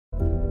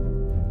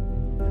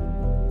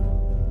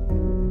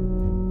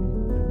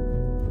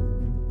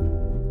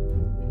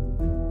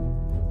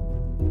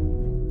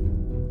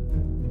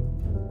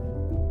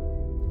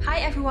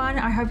everyone,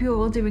 I hope you're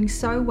all doing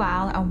so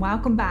well and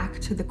welcome back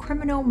to the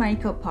Criminal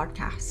Makeup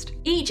Podcast.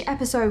 Each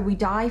episode we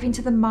dive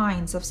into the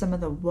minds of some of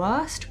the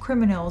worst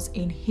criminals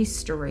in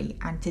history,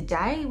 and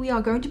today we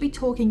are going to be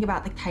talking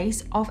about the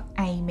case of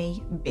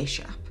Amy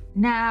Bishop.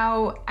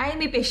 Now,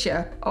 Amy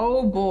Bishop,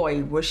 oh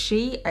boy, was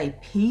she a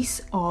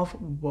piece of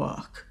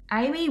work.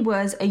 Amy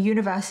was a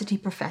university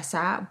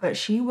professor, but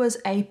she was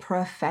a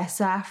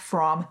professor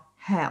from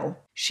hell.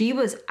 She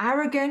was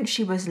arrogant,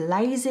 she was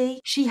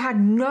lazy, she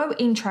had no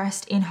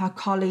interest in her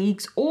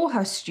colleagues or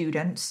her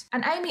students,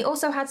 and Amy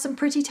also had some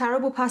pretty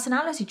terrible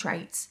personality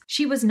traits.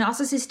 She was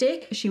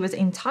narcissistic, she was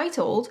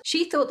entitled,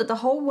 she thought that the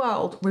whole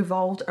world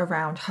revolved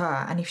around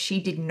her, and if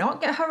she did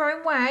not get her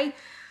own way,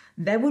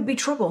 there would be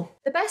trouble.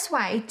 The best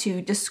way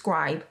to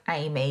describe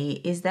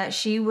Amy is that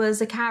she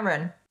was a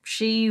Karen.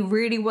 She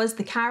really was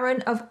the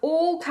Karen of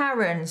all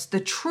Karens, the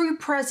true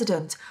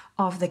president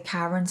of the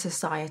Karen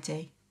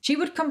Society. She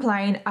would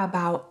complain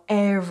about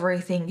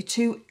everything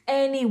to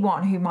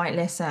anyone who might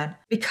listen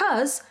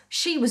because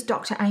she was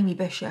Dr. Amy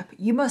Bishop.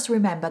 You must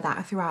remember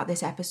that throughout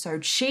this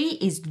episode. She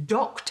is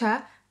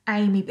Dr.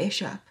 Amy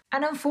Bishop.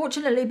 And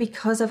unfortunately,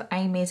 because of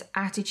Amy's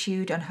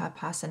attitude and her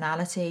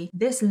personality,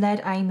 this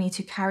led Amy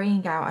to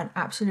carrying out an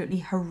absolutely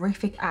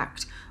horrific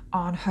act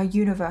on her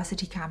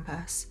university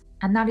campus.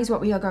 And that is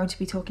what we are going to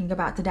be talking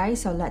about today,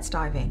 so let's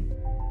dive in.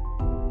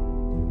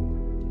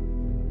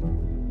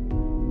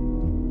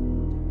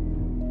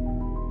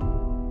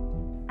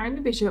 Amy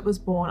Bishop was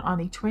born on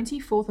the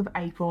 24th of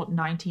April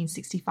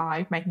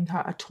 1965, making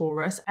her a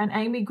Taurus, and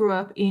Amy grew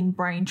up in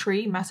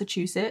Braintree,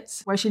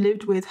 Massachusetts, where she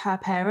lived with her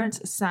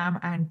parents, Sam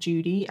and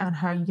Judy, and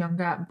her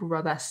younger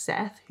brother,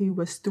 Seth, who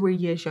was 3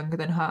 years younger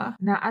than her.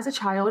 Now, as a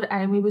child,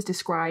 Amy was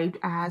described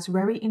as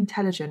very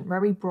intelligent,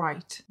 very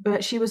bright,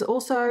 but she was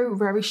also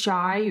very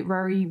shy,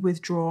 very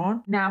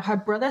withdrawn. Now, her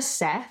brother,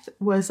 Seth,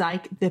 was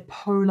like the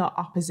polar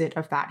opposite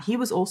of that. He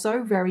was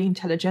also very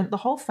intelligent. The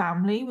whole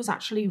family was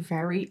actually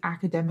very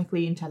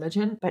academically intelligent,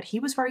 but he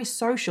was very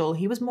social.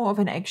 He was more of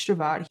an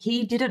extrovert.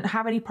 He didn't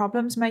have any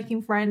problems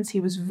making friends. He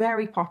was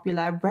very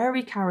popular,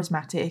 very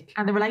charismatic.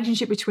 And the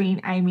relationship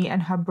between Amy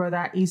and her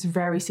brother is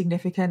very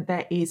significant.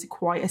 There is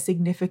quite a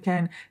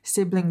significant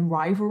sibling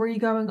rivalry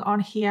going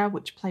on here,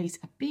 which plays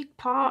a big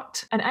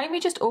part. And Amy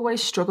just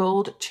always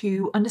struggled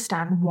to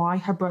understand why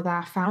her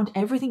brother found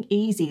everything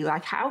easy.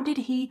 Like, how did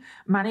he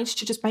manage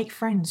to just make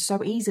friends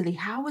so easily?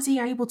 How was he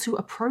able to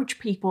approach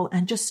people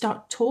and just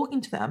start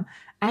talking to them?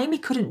 Amy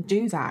couldn't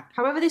do that.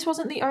 However, this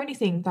wasn't the only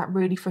thing that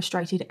really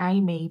frustrated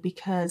Amy,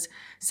 because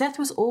Seth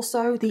was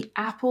also the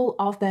apple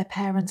of their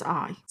parents'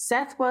 eye.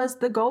 Seth was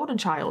the golden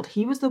child.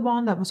 He was the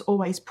one that was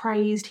always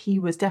praised. He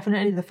was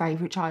definitely the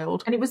favorite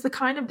child. And it was the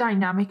kind of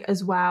dynamic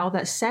as well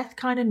that Seth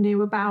kind of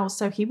knew about.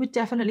 So he would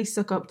definitely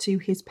suck up to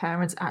his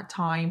parents at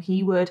time.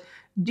 He would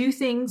do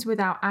things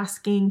without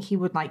asking. He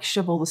would like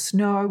shovel the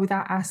snow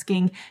without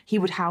asking. He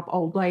would help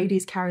old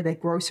ladies carry their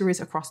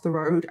groceries across the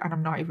road. And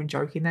I'm not even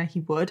joking there, he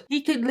would.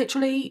 He could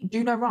literally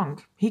do no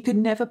wrong. He could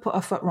never put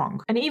a foot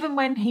wrong. And even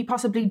when he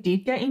possibly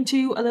did get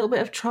into a little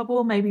bit of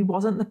trouble, maybe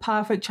wasn't the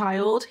perfect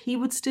child, he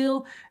would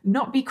still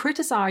not be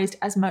criticized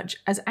as much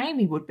as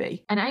Amy would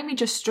be. And Amy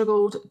just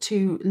struggled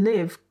to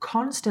live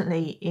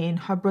constantly in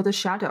her brother's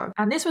shadow.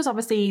 And this was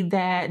obviously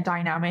their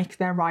dynamic,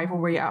 their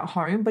rivalry at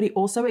home, but it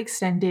also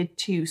extended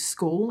to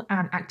school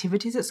and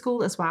activities at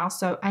school as well.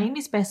 So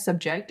Amy's best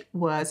subject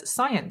was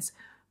science,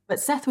 but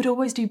Seth would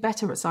always do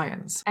better at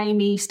science.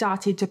 Amy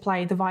started to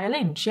play the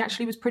violin. She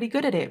actually was pretty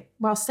good at it.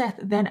 Well, Seth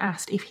then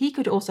asked if he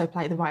could also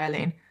play the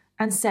violin,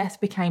 and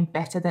Seth became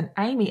better than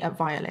Amy at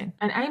violin.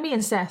 And Amy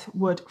and Seth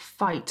would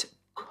fight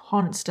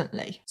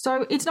constantly.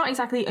 So it's not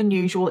exactly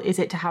unusual, is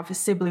it, to have a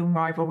sibling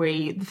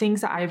rivalry? The things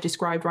that I have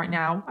described right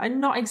now are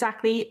not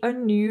exactly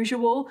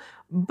unusual,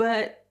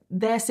 but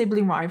their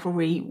sibling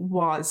rivalry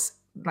was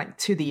like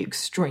to the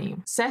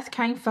extreme. Seth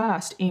came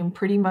first in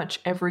pretty much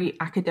every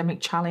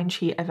academic challenge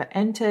he ever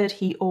entered.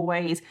 He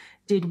always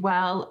did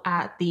well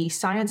at the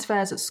science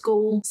fairs at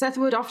school. Seth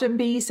would often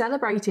be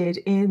celebrated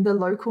in the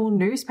local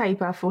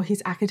newspaper for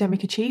his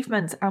academic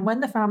achievements, and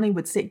when the family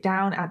would sit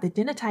down at the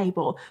dinner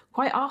table,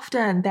 quite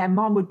often their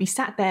mom would be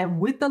sat there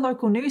with the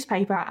local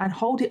newspaper and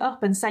hold it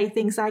up and say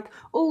things like,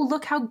 "Oh,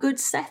 look how good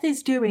Seth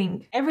is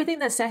doing." Everything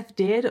that Seth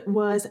did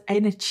was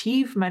an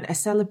achievement, a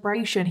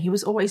celebration. He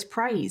was always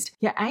praised.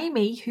 Yet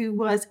Amy, who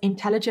was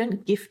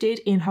intelligent, gifted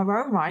in her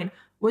own right,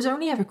 was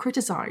only ever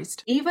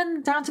criticised,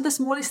 even down to the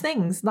smallest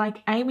things,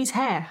 like Amy's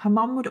hair. Her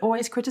mum would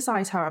always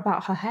criticise her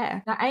about her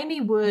hair. Now,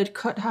 Amy would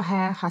cut her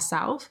hair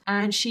herself,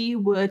 and she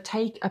would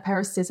take a pair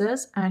of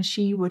scissors and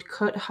she would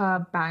cut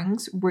her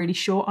bangs really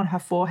short on her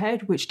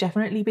forehead, which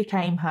definitely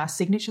became her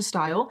signature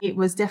style. It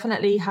was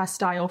definitely her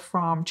style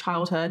from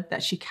childhood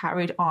that she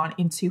carried on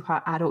into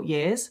her adult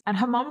years. And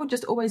her mum would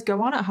just always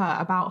go on at her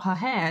about her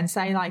hair and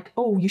say like,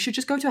 "Oh, you should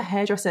just go to a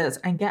hairdresser's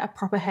and get a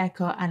proper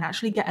haircut and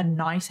actually get a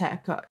nice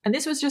haircut." And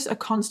this was just a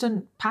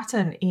constant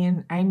pattern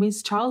in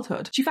Amy's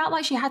childhood. She felt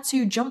like she had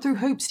to jump through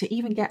hoops to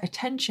even get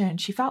attention.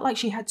 She felt like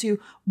she had to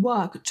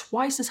work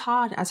twice as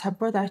hard as her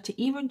brother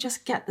to even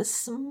just get the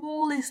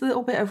smallest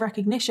little bit of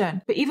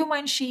recognition. But even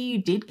when she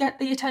did get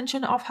the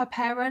attention of her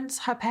parents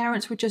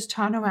would just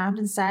turn around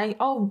and say,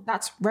 "Oh,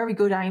 that's very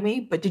good, Amy,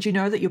 but did you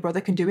know that your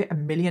brother can do it a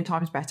million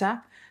times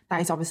better?" That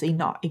is obviously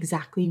not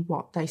exactly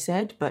what they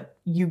said, but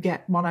you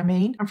get what I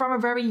mean. And from a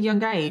very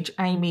young age,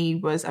 Amy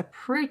was a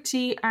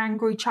pretty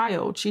angry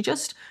child. She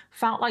just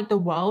felt like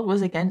the world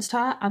was against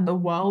her and the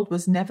world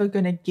was never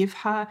going to give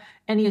her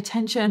any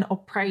attention or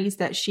praise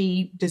that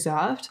she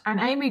deserved. And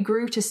Amy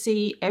grew to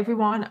see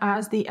everyone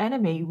as the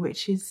enemy,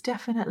 which is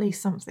definitely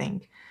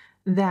something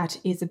that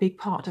is a big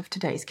part of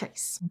today's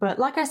case. But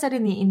like I said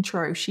in the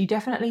intro, she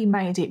definitely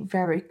made it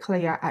very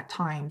clear at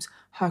times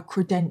her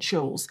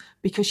credentials,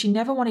 because she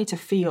never wanted to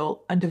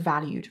feel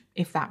undervalued,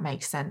 if that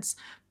makes sense.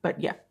 But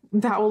yeah,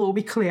 that will all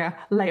be clear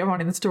later on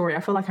in the story.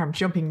 I feel like I'm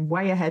jumping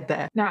way ahead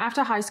there. Now,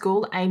 after high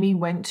school, Amy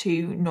went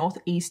to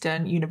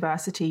Northeastern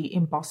University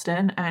in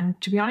Boston,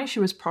 and to be honest, she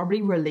was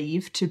probably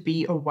relieved to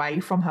be away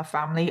from her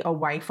family,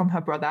 away from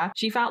her brother.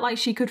 She felt like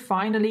she could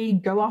finally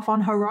go off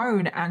on her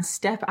own and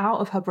step out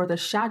of her brother's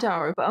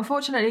shadow. But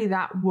unfortunately,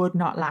 that would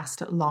not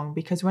last long,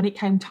 because when it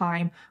came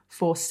time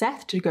for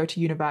Seth to go to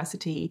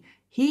university,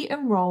 he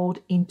enrolled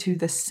into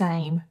the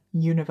same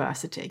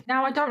university.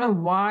 Now, I don't know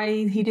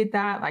why he did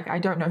that. Like, I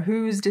don't know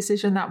whose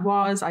decision that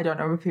was. I don't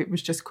know if it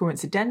was just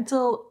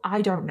coincidental.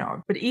 I don't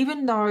know. But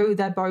even though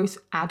they're both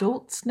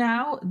adults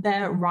now,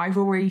 their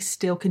rivalry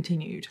still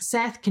continued.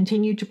 Seth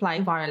continued to play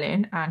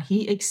violin and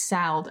he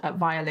excelled at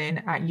violin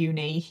at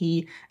uni.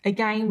 He,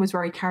 again, was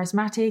very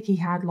charismatic. He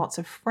had lots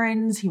of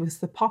friends. He was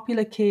the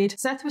popular kid.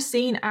 Seth was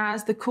seen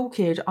as the cool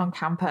kid on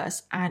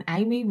campus and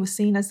Amy was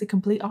seen as the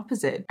complete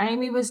opposite.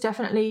 Amy was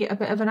definitely a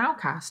bit of an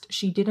outcast.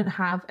 She didn't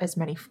have as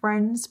many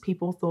friends.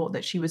 People thought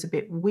that she was a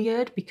bit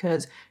weird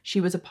because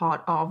she was a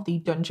part of the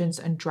Dungeons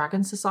and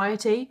Dragons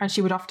Society and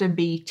she would often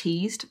be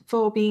teased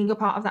for being a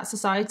part of that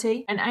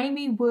society. And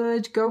Amy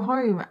would go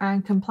home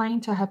and complain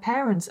to her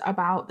parents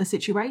about the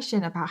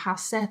situation, about how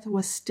Seth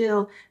was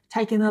still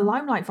taking the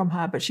limelight from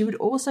her, but she would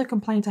also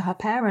complain to her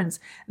parents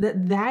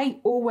that they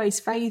always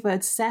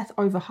favored Seth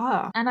over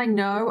her. And I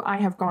know I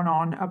have gone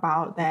on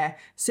about their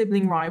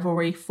sibling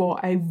rivalry for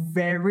a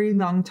very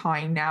long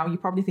time now. You're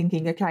probably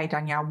thinking, okay,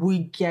 Danielle, we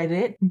get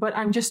it, but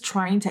I'm just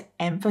trying to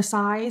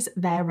emphasize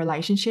their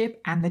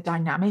relationship and the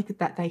dynamic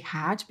that they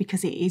had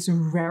because it is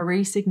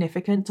very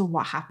significant to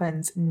what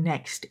happens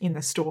next in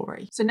the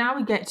story. So now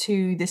we get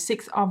to the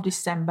 6th of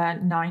December,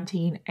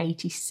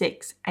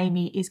 1986.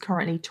 Amy is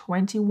currently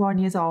 21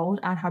 years old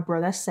and her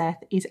brother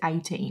Seth is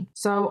 18.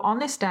 So on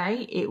this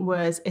day, it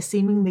was a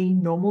seemingly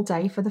normal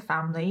day for the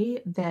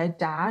family. Their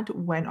dad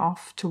went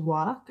off to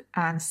work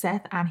and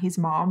Seth and his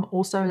mom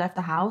also left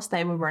the house.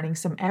 They were running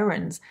some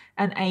errands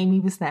and Amy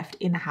was left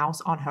in the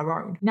house on her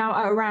own. Now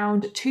at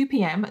around 2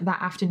 p.m.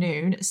 that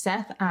afternoon,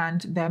 Seth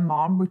and their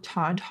mom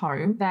returned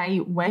home. They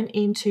went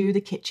into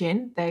the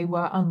kitchen. They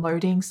were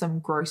unloading some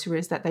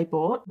groceries that they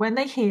bought when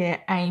they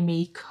hear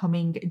Amy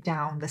coming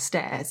down the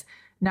stairs.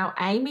 Now,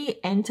 Amy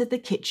entered the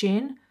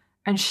kitchen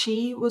and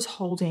she was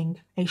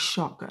holding a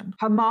shotgun.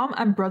 Her mom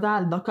and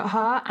brother look at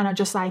her and are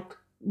just like,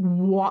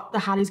 what the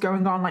hell is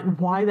going on? Like,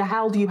 why the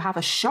hell do you have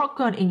a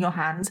shotgun in your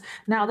hands?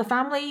 Now, the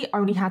family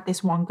only had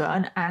this one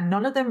gun and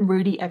none of them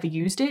really ever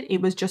used it.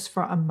 It was just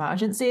for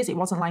emergencies. It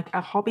wasn't like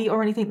a hobby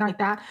or anything like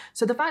that.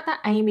 So the fact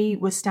that Amy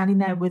was standing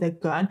there with a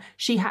gun,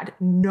 she had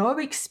no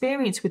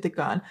experience with the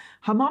gun.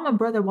 Her mom and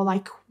brother were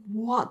like,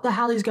 what the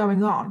hell is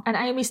going on? And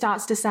Amy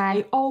starts to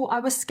say, oh, I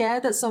was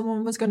scared that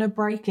someone was going to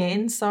break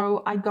in,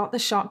 so I got the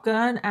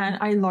shotgun and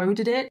I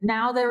loaded it.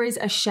 Now there is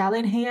a shell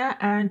in here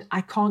and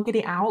I can't get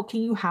it out.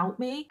 Can you help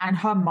me? And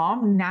her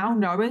mom, now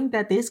knowing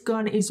that this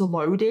gun is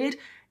loaded,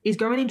 is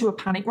going into a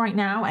panic right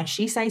now. And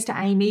she says to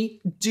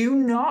Amy, do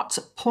not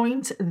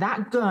point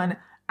that gun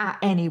at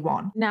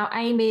anyone. Now,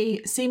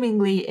 Amy,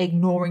 seemingly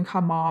ignoring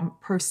her mom,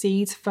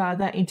 proceeds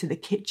further into the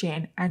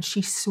kitchen and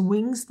she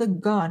swings the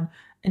gun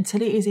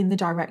until it is in the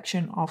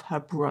direction of her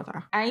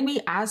brother.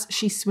 Amy, as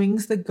she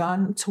swings the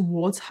gun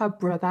towards her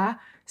brother,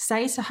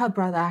 says to her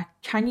brother,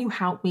 can you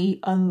help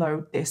me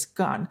unload this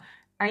gun?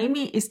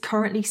 Amy is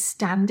currently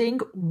standing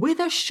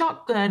with a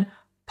shotgun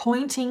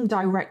pointing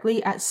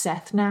directly at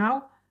Seth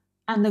now,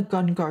 and the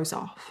gun goes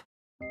off.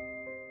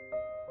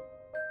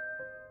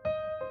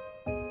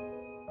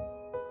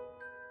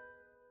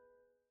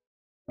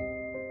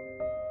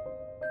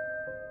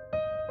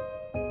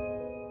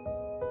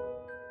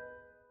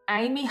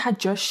 Amy had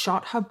just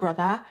shot her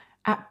brother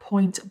at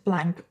point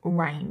blank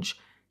range.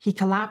 He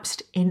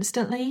collapsed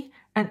instantly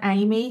and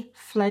Amy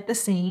fled the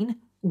scene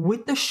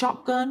with the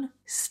shotgun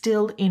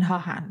still in her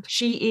hand.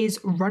 She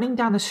is running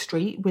down the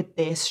street with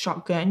this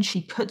shotgun.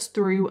 She cuts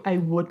through a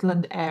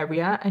woodland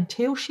area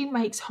until she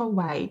makes her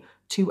way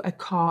to a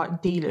car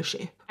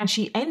dealership. And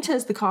she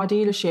enters the car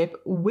dealership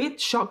with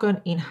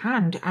shotgun in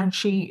hand, and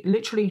she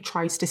literally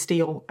tries to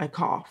steal a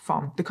car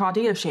from the car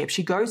dealership.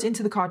 She goes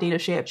into the car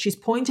dealership, she's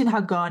pointing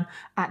her gun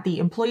at the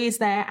employees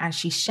there, and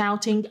she's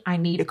shouting, I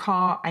need a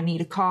car, I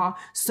need a car,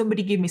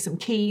 somebody give me some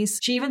keys.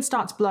 She even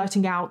starts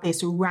blurting out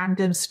this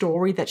random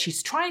story that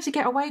she's trying to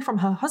get away from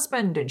her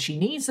husband and she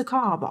needs a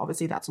car, but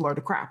obviously that's a load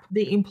of crap.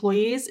 The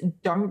employees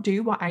don't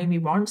do what Amy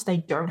wants. They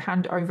don't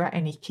hand over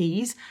any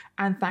keys,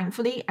 and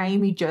thankfully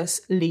Amy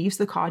just leaves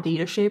the car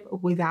dealership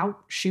without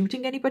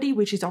shooting anybody,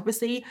 which is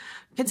obviously,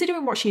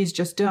 considering what she's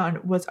just done,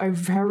 was a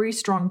very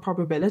strong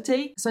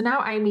probability. So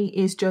now Amy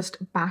is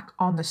just back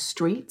on the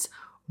streets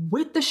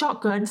with the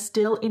shotgun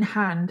still in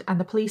hand, and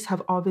the police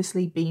have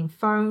obviously been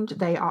phoned.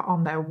 They are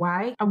on their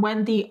way. And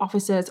when the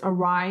officers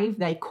arrive,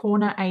 they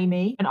corner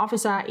Amy. An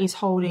officer is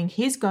holding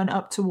his gun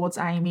up towards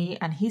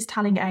Amy, and he's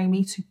telling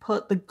Amy to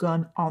put the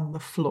gun on the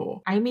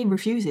floor. Amy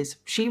refuses.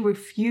 She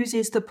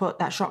refuses to put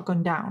that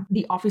shotgun down.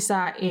 The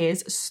officer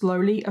is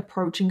slowly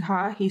approaching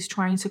her. He's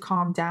trying to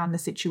calm down the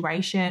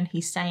situation.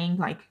 He's saying,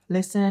 like,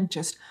 listen,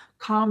 just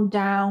calm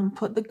down,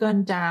 put the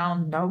gun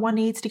down, no one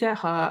needs to get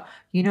hurt,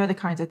 you know, the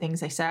kinds of things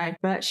they say,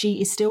 but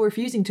she is still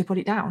refusing to put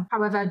it down.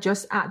 However,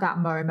 just at that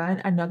moment,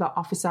 another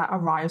officer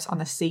arrives on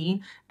the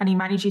scene, and he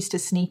manages to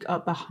sneak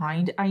up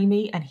behind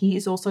Amy, and he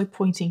is also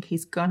pointing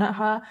his gun at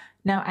her.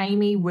 Now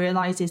Amy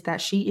realizes that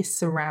she is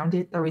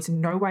surrounded. There is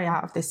no way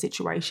out of this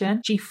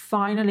situation. She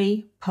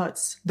finally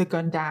puts the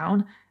gun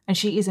down, and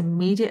she is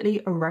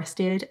immediately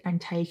arrested and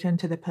taken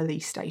to the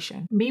police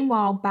station.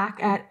 Meanwhile,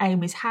 back at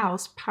Amy's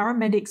house,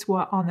 paramedics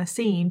were on the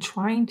scene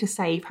trying to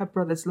save her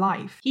brother's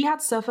life. He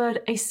had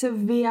suffered a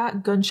severe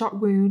gunshot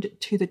wound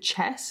to the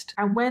chest,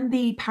 and when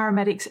the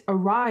paramedics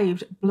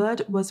arrived,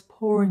 blood was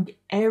pouring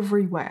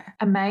everywhere.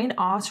 A main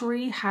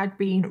artery had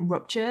been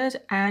ruptured,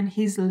 and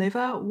his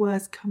liver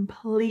was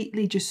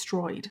completely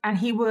destroyed. And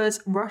he was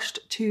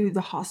rushed to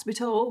the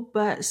hospital,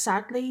 but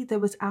sadly, there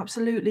was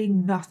absolutely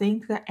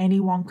nothing that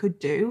anyone could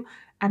do.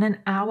 And an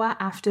hour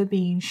after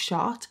being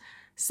shot,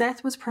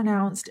 Seth was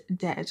pronounced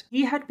dead.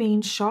 He had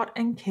been shot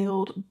and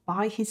killed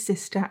by his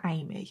sister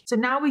Amy. So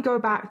now we go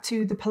back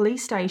to the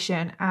police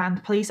station,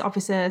 and police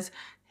officers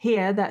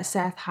hear that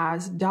Seth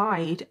has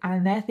died,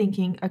 and they're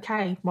thinking,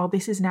 okay, well,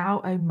 this is now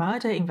a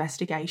murder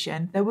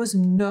investigation. There was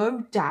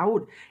no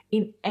doubt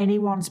in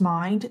anyone's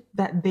mind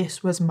that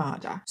this was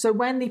murder. So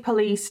when the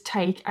police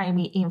take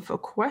Amy in for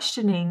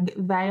questioning,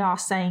 they are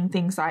saying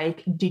things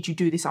like, did you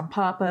do this on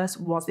purpose?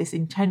 Was this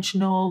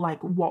intentional?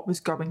 Like, what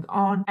was going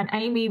on? And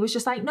Amy was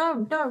just like,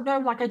 no,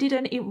 like I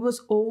didn't. It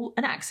was all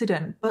an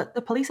accident. But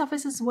the police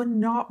officers were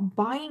not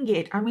buying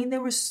it. I mean,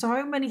 there were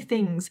so many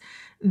things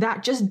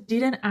that just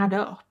didn't add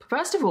up.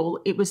 First of all,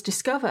 it was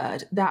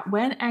discovered that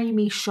when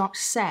Amy shot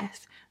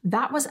Seth,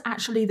 that was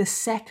actually the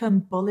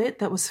second bullet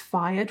that was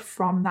fired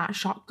from that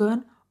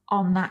shotgun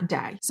on that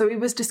day. So it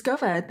was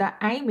discovered that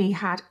Amy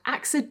had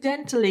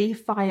accidentally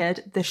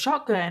fired the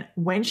shotgun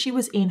when she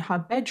was in her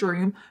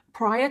bedroom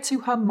prior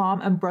to her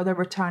mom and brother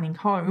returning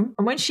home.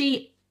 And when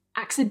she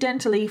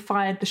accidentally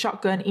fired the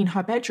shotgun in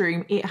her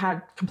bedroom, it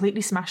had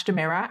completely smashed a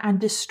mirror and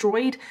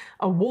destroyed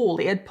a wall.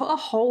 It had put a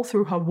hole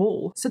through her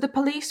wall. So the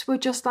police were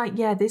just like,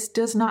 yeah, this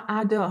does not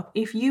add up.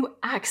 If you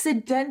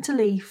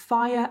accidentally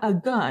fire a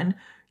gun,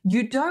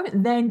 you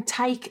don't then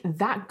take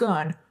that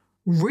gun,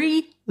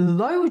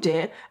 reload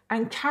it,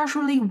 and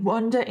casually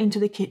wander into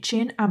the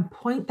kitchen and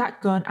point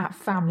that gun at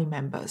family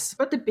members.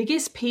 But the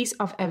biggest piece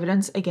of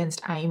evidence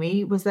against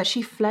Amy was that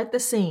she fled the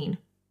scene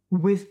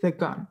with the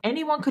gun.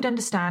 Anyone could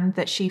understand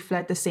that she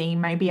fled the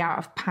scene maybe out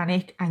of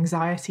panic,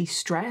 anxiety,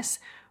 stress,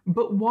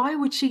 but why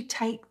would she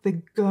take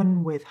the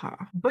gun with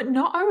her? But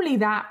not only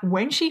that,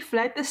 when she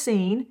fled the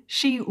scene,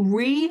 she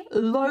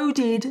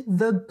reloaded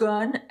the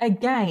gun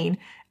again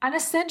and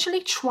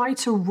essentially tried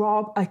to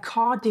rob a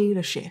car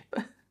dealership.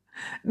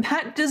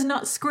 That does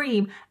not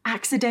scream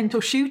accidental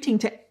shooting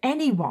to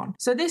anyone.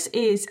 So this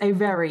is a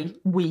very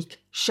weak,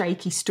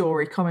 shaky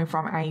story coming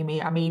from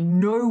Amy. I mean,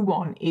 no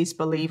one is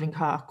believing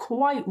her,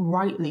 quite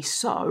rightly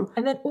so.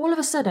 And then all of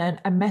a sudden,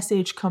 a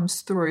message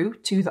comes through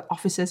to the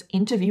officers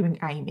interviewing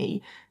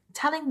Amy,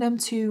 telling them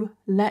to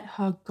let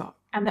her go.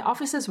 And the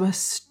officers were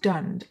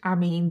stunned. I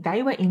mean,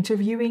 they were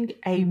interviewing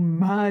a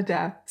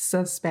murder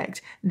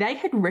suspect. They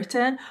had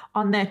written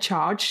on their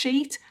charge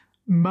sheet,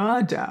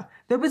 murder.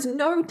 There was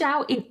no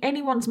doubt in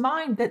anyone's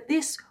mind that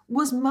this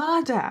was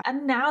murder.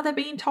 And now they're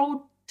being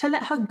told to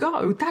let her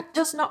go. That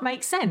does not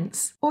make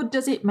sense. Or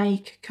does it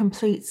make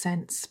complete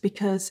sense?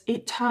 Because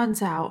it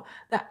turns out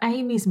that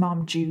Amy's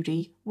mom,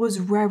 Judy, was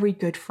very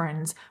good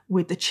friends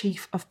with the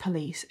chief of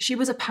police. She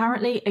was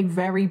apparently a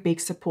very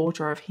big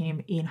supporter of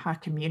him in her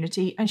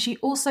community, and she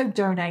also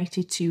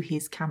donated to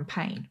his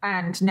campaign.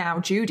 And now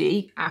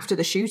Judy, after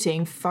the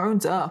shooting,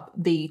 phones up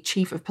the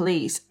chief of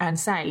police and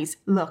says,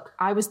 look,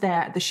 I was there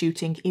at the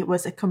shooting. It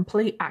was a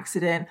complete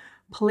accident.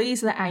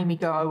 Please let Amy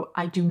go.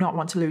 I do not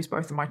want to lose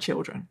both of my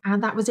children.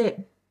 And that was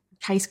it.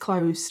 Case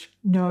closed.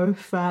 No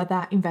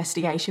further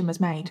investigation was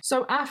made.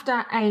 So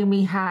after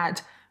Amy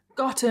had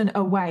gotten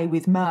away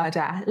with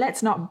murder.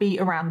 Let's not beat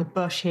around the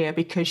bush here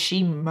because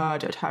she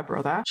murdered her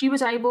brother. She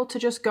was able to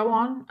just go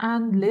on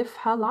and live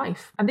her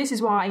life. And this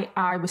is why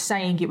I was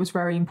saying it was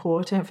very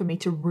important for me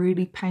to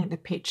really paint the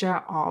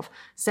picture of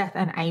Seth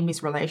and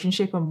Amy's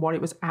relationship and what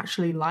it was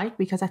actually like,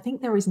 because I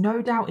think there is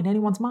no doubt in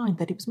anyone's mind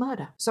that it was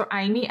murder. So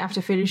Amy,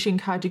 after finishing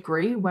her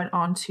degree, went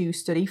on to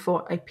study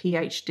for a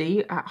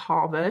PhD at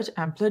Harvard,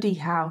 and bloody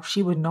hell,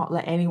 she would not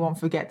let anyone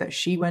forget that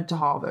she went to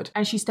Harvard.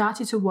 And she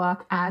started to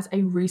work as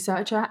a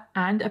researcher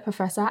and a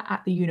professor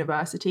at the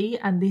university,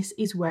 and this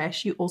is where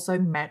she also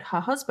met her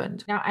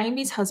husband. Now,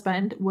 Amy's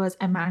husband was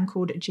a man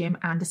called Jim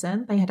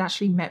Anderson. They had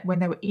actually met when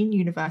they were in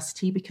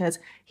university because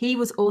he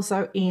was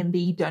also in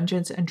the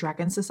Dungeons and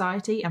Dragons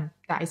Society, and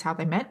that is how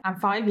they met. And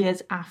 5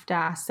 years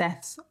after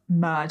Seth's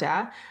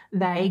murder,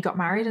 they got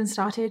married and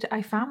started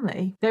a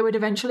family. They would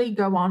eventually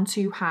go on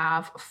to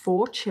have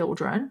 4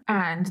 children,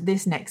 and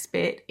this next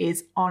bit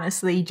is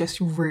honestly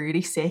just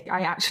really sick.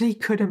 I actually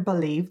couldn't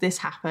believe this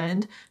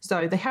happened.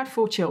 So they had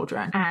 4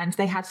 children, and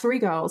they had 3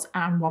 girls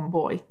and 1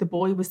 boy. The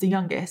boy was the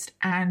youngest,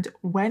 and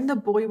when the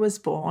boy was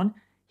born,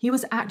 he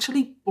was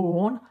actually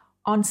born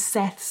on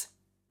Seth's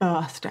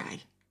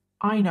birthday.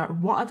 I know,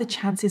 what are the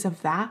chances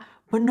of that?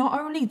 But not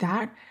only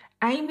that,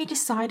 Amy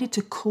decided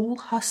to call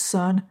her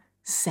son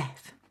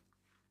Seth.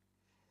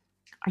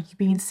 Are you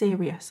being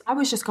serious? I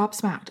was just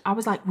gobsmacked. I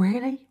was like,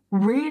 really?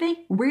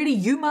 Really? Really?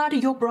 You murder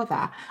your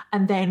brother,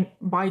 and then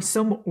by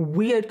some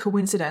weird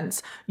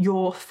coincidence,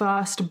 your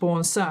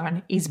firstborn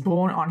son is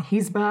born on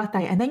his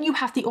birthday, and then you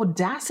have the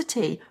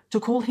audacity to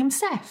call him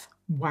Seth?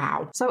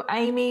 Wow. So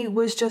Amy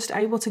was just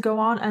able to go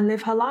on and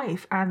live her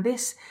life. And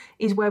this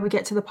is where we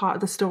get to the part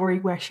of the story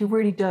where she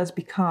really does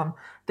become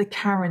the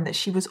Karen that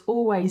she was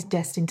always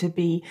destined to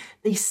be,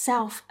 the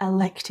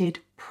self-elected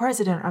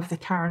president of the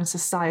Karen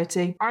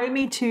Society.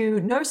 Amy, to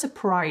no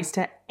surprise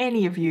to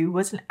any of you,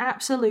 was an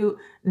absolute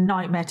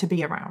nightmare to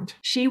be around.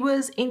 She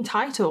was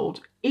entitled,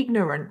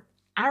 ignorant,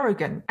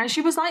 arrogant, and she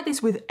was like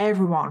this with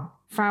everyone.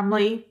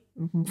 Family,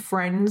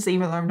 friends,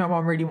 even though no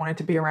one really wanted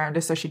to be around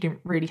her, so she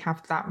didn't really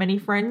have that many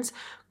friends,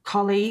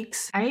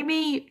 colleagues.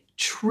 Amy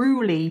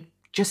truly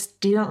just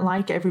didn't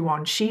like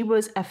everyone. She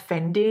was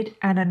offended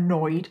and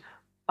annoyed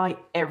by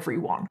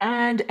everyone.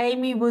 And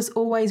Amy was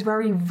always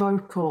very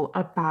vocal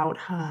about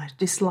her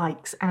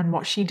dislikes and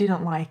what she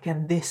didn't like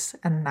and this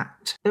and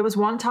that. There was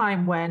one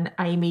time when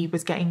Amy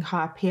was getting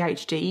her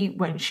PhD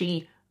when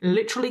she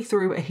literally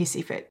threw a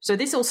hissy fit. So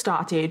this all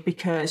started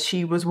because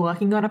she was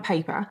working on a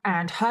paper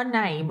and her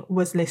name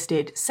was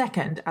listed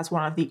second as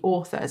one of the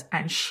authors,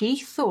 and she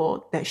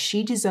thought that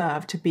she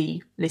deserved to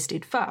be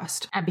listed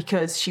first. And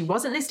because she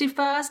wasn't listed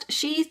first,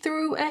 she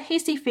threw a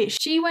hissy fit.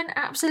 She went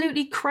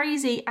absolutely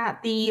crazy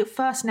at the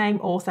first name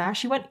author.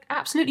 She went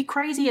absolutely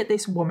crazy at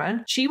this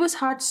woman. She was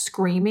heard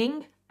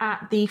screaming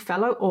at the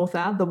fellow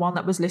author, the one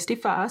that was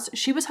listed first.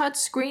 She was heard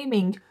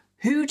screaming,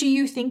 "Who do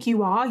you think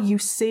you are, you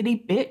silly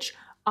bitch?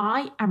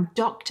 I am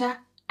Dr.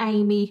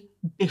 Amy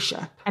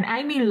Bishop." And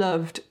Amy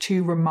loved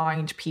to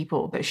remind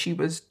people that she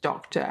was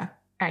Dr.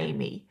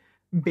 Amy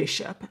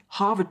Bishop.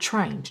 Harvard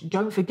trained.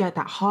 Don't forget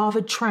that.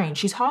 Harvard trained.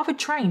 She's Harvard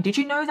trained. Did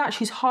you know that?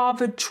 She's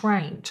Harvard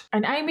trained.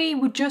 And Amy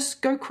would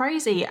just go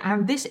crazy.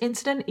 And this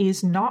incident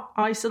is not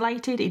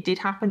isolated. It did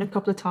happen a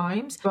couple of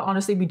times. But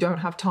honestly, we don't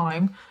have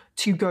time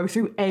to go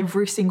through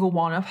every single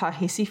one of her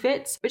hissy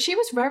fits. But she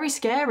was very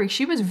scary.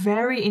 She was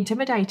very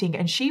intimidating,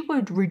 and she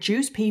would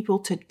reduce people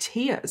to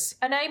tears.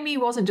 And Amy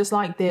wasn't just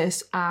like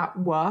this at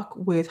work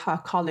with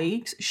her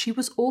colleagues. She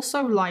was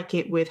also like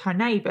it with her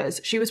neighbours.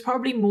 She was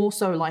probably more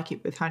so like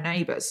it with her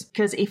neighbours,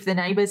 because if the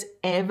neighbours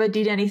ever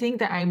did anything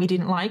that Amy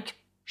didn't like,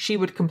 she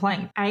would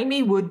complain.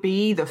 Amy would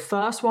be the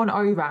first one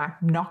over,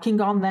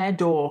 knocking on their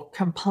door,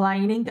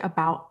 complaining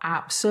about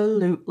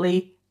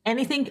absolutely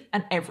anything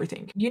and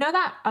everything. You know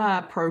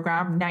that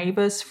program,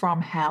 Neighbours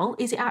from Hell?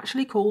 Is it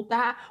actually called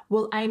that?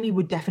 Well, Amy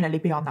would definitely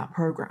be on that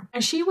program.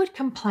 And she would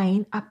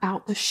complain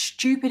about the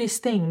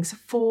stupidest things.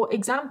 For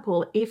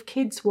example, if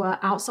kids were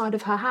outside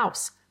of her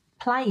house,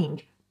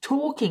 playing,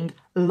 talking,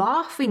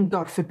 laughing,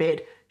 God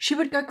forbid, she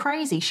would go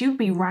crazy. She would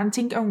be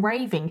ranting and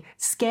raving,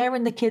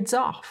 scaring the kids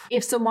off.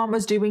 If someone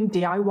was doing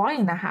DIY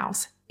in the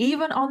house,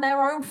 even on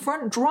their own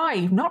front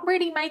drive, not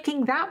really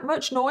making that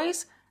much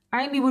noise,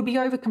 Amy would be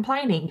over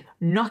complaining,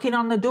 knocking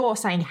on the door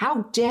saying,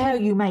 "How dare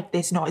you make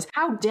this noise?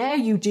 How dare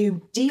you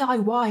do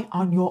DIY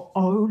on your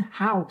own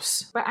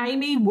house?" But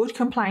Amy would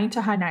complain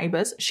to her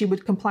neighbours. She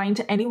would complain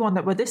to anyone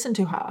that would listen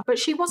to her. But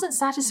she wasn't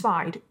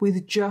satisfied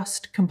with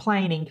just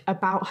complaining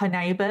about her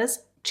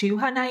neighbours to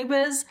her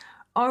neighbours.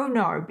 Oh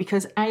no,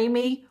 because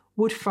Amy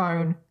would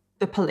phone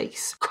the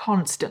police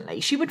constantly.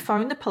 She would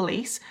phone the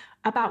police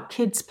about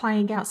kids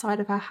playing outside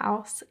of her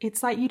house.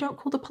 It's like, you don't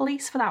call the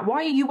police for that. Why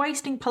are you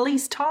wasting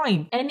police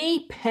time?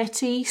 Any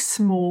petty,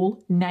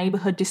 small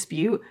neighbourhood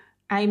dispute,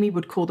 Amy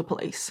would call the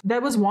police. There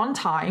was one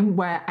time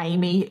where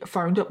Amy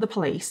phoned up the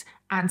police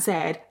and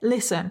said,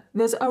 "Listen,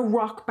 there's a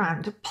rock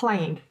band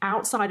playing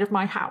outside of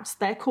my house.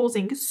 They're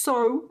causing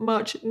so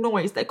much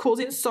noise. They're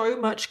causing so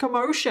much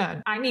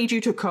commotion. I need you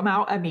to come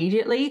out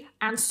immediately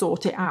and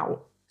sort it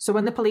out." So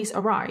when the police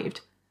arrived,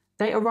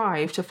 they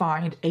arrived to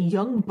find a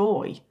young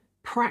boy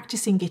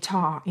practicing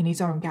guitar in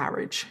his own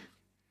garage.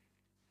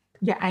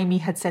 Yeah, Amy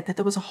had said that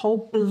there was a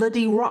whole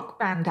bloody rock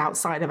band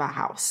outside of her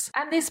house.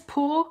 And this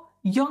poor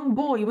young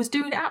boy was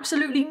doing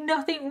absolutely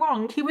nothing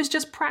wrong. He was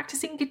just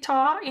practicing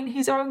guitar in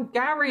his own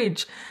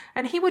garage.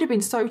 And he would have been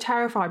so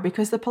terrified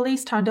because the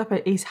police turned up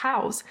at his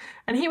house.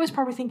 And he was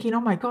probably thinking, oh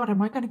my God,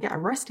 am I going to get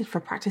arrested for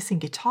practicing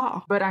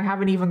guitar? But I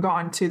haven't even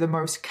gotten to the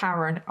most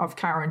Karen of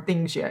Karen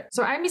things yet.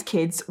 So Amy's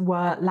kids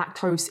were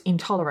lactose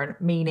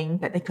intolerant, meaning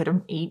that they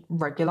couldn't eat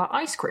regular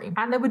ice cream.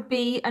 And there would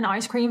be an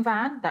ice cream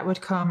van that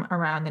would come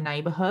around the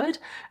neighborhood.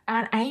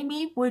 And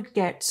Amy would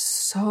get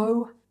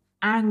so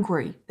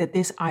angry that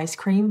this ice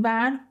cream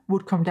van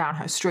would come down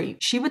her street.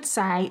 She would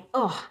say,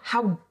 oh,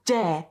 how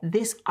dare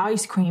this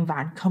ice cream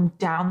van come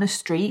down the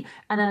street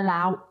and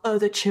allow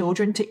other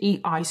children to eat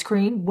ice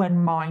cream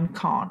when mine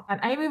can't. And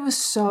Amy was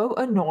so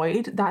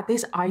annoyed that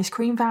this ice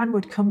cream van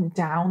would come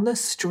down the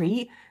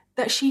street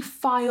that she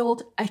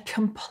filed a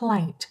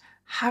complaint.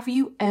 Have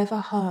you ever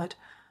heard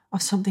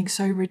of something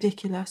so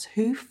ridiculous?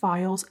 Who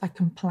files a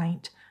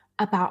complaint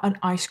about an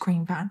ice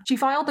cream van? She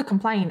filed the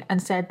complaint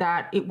and said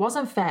that it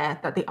wasn't fair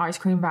that the ice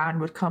cream van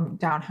would come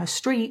down her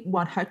street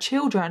when her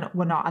children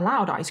were not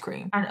allowed ice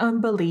cream. And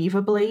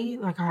unbelievably,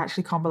 like, I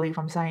actually can't believe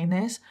I'm saying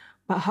this,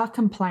 but her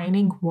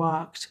complaining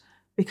worked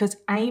because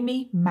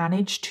Amy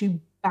managed to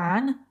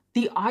ban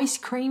the ice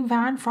cream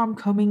van from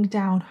coming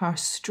down her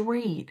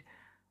street.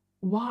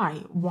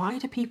 Why? Why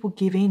do people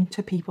give in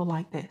to people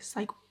like this?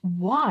 Like,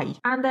 why?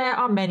 And there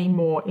are many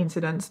more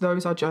incidents.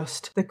 Those are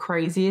just the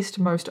craziest,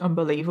 most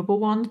unbelievable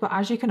ones. But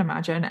as you can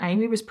imagine,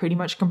 Amy was pretty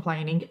much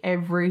complaining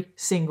every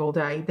single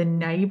day. The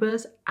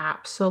neighbors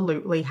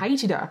absolutely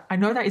hated her. I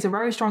know that is a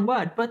very strong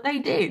word, but they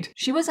did.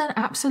 She was an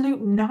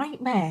absolute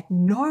nightmare.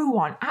 No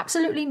one,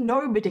 absolutely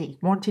nobody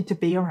wanted to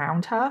be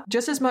around her.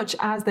 Just as much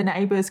as the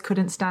neighbors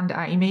couldn't stand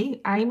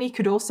Amy, Amy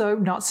could also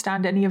not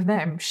stand any of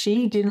them.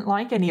 She didn't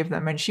like any of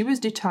them, and she was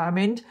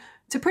determined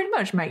to pretty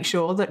much make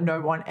sure that no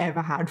one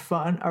ever had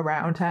fun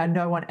around her.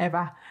 No one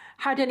ever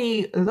had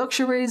any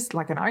luxuries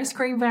like an ice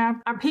cream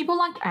van. And people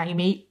like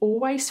Amy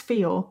always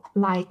feel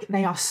like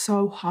they are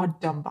so hard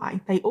done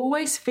by. They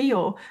always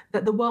feel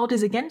that the world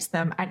is against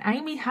them. And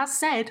Amy has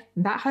said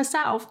that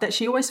herself, that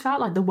she always felt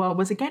like the world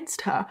was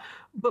against her.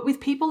 But with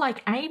people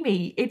like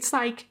Amy, it's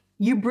like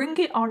you bring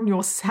it on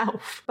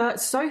yourself. But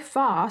so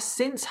far,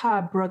 since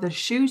her brother's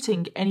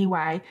shooting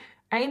anyway,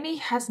 Amy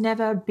has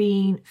never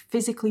been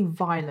physically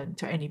violent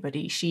to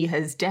anybody. She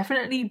has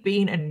definitely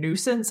been a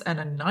nuisance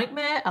and a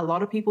nightmare. A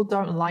lot of people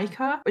don't like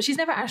her, but she's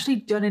never actually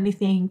done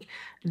anything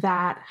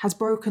that has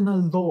broken the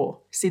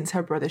law since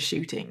her brother's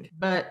shooting.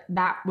 But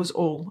that was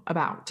all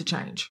about to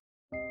change.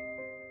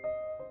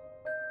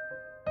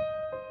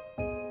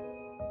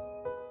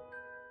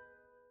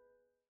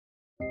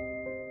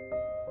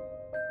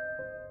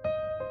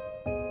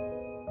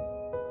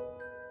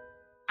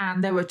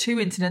 And there were two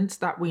incidents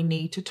that we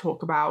need to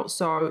talk about.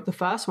 So the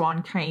first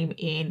one came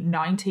in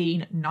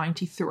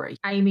 1993.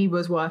 Amy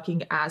was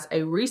working as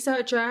a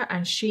researcher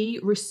and she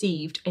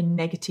received a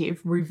negative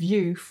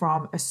review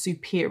from a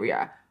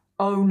superior.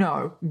 Oh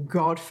no,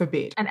 God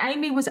forbid. And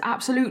Amy was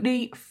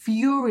absolutely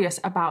furious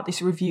about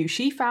this review.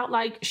 She felt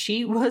like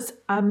she was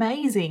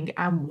amazing,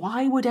 and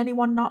why would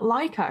anyone not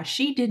like her?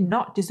 She did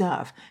not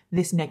deserve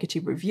this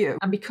negative review.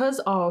 And because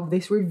of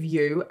this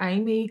review,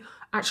 Amy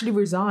actually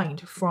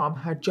resigned from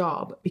her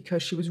job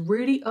because she was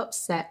really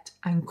upset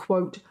and,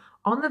 quote,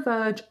 on the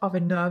verge of a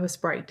nervous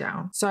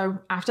breakdown. So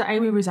after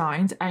Amy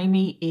resigns,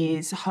 Amy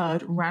is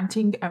heard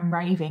ranting and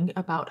raving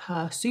about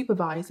her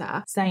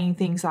supervisor, saying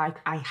things like,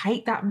 I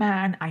hate that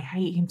man, I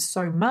hate him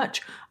so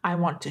much, I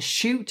want to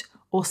shoot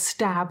or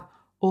stab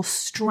or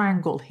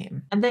strangle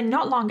him. And then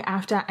not long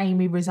after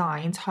Amy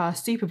resigns, her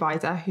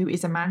supervisor, who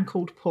is a man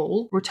called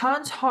Paul,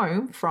 returns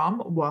home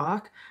from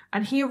work,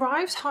 and he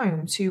arrives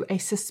home to a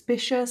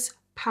suspicious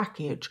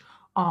package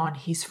on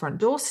his front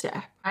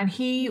doorstep. And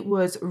he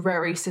was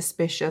very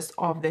suspicious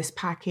of this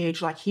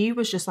package. Like, he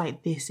was just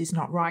like, this is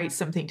not right.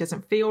 Something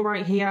doesn't feel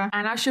right here.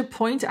 And I should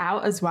point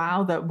out as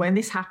well that when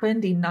this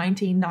happened in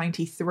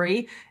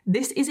 1993,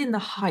 this is in the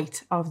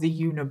height of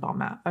the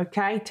Unabomber,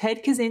 okay?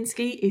 Ted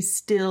Kaczynski is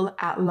still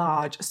at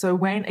large. So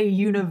when a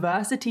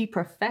university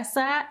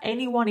professor,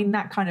 anyone in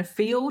that kind of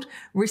field,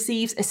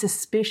 receives a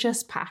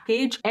suspicious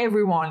package,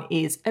 everyone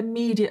is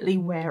immediately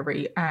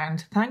wary.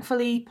 And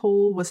thankfully,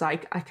 Paul was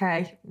like,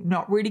 okay,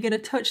 not really going to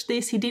touch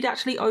this. He did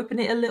actually open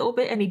it a little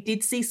bit and he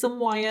did see some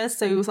wires,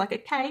 so he was like,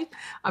 okay,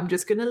 I'm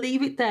just gonna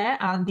leave it there.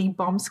 And the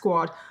bomb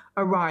squad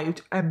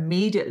arrived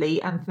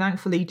immediately and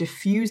thankfully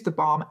defused the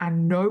bomb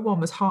and no one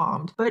was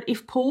harmed. But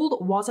if Paul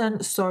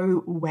wasn't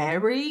so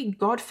wary,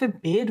 God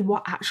forbid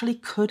what actually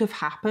could have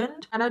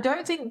happened. And I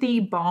don't think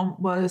the bomb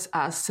was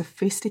as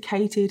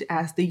sophisticated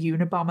as the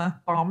Unabomber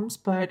bombs,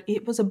 but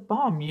it was a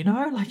bomb, you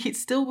know, like it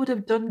still would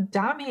have done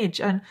damage.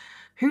 And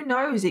who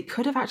knows, it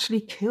could have actually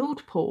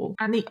killed Paul.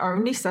 And the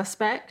only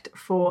suspect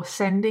for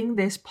sending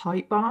this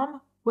pipe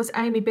bomb was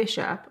Amy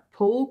Bishop.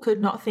 Paul could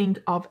not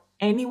think of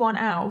anyone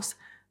else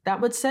that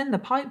would send the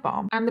pipe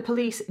bomb. And the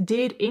police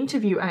did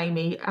interview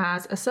Amy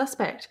as a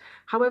suspect.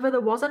 However,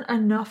 there wasn't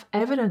enough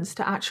evidence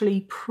to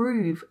actually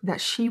prove that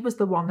she was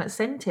the one that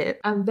sent it.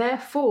 And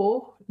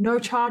therefore, no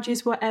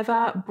charges were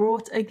ever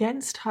brought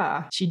against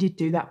her. She did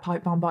do that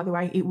pipe bomb, by the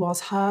way. It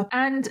was her.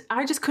 And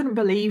I just couldn't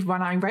believe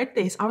when I read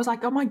this. I was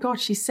like, oh my God,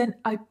 she sent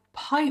a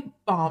pipe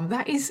bomb.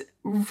 That is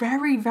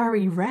very,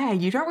 very rare.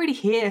 You don't really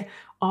hear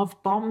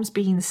of bombs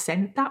being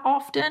sent that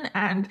often,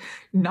 and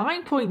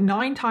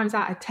 9.9 times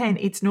out of 10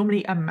 it's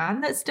normally a man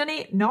that's done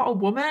it, not a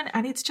woman.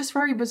 And it's just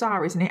very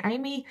bizarre, isn't it?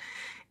 Amy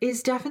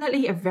is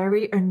definitely a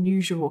very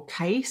unusual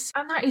case,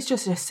 and that is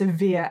just a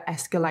severe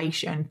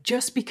escalation.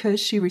 Just because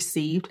she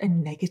received a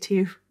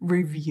negative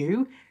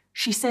review,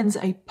 she sends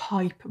a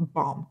pipe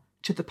bomb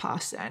to the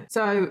person.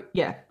 So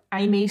yeah,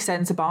 Amy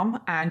sends a bomb,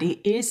 and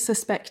it is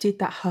suspected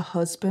that her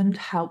husband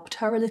helped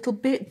her a little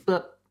bit,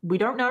 but we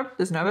don't know.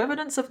 There's no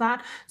evidence of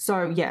that.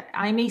 So yeah,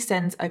 Amy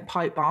sends a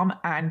pipe bomb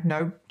and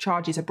no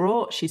charges are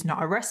brought. She's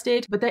not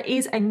arrested. But there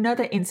is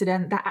another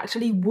incident that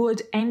actually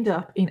would end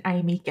up in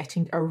Amy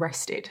getting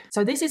arrested.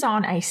 So this is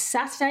on a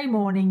Saturday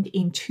morning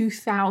in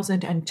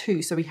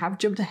 2002. So we have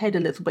jumped ahead a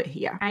little bit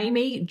here.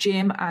 Amy,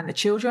 Jim, and the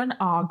children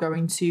are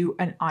going to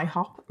an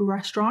IHOP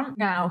restaurant.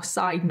 Now,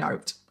 side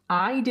note,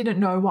 I didn't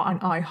know what an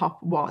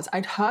IHOP was.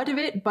 I'd heard of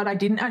it, but I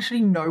didn't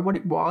actually know what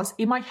it was.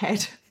 In my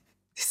head,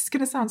 this is going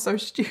to sound so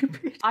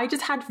stupid, I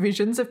just had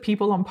visions of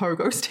people on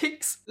pogo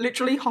sticks,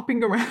 literally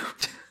hopping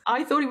around.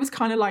 I thought it was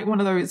kind of like one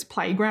of those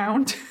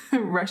playground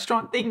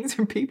restaurant things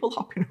and people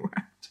hopping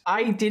around.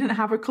 I didn't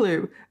have a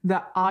clue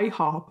that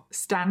IHOP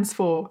stands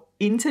for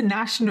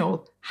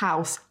International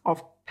House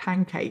of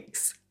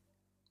Pancakes.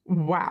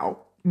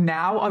 Wow.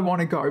 Now I want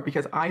to go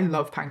because I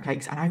love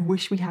pancakes and I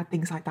wish we had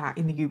things like that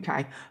in the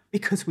UK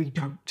because we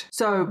don't.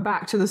 So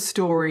back to the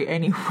story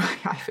anyway.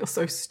 I feel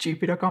so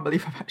stupid. I can't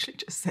believe I've actually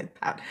just said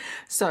that.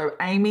 So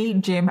Amy,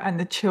 Jim, and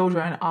the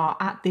children are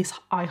at this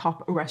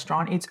IHOP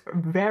restaurant. It's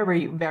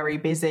very, very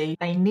busy.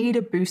 They need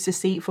a booster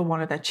seat for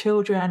one of their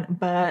children,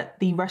 but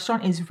the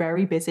restaurant is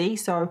very busy.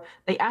 So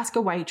they ask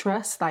a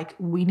waitress, like,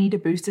 we need a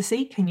booster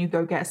seat. Can you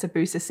go get us a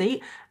booster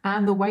seat?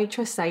 And the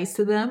waitress says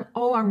to them,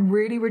 oh, I'm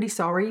really, really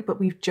sorry, but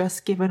we've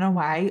just given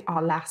away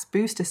our last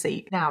booster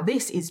seat. Now,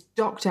 this is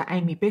Dr.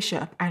 Amy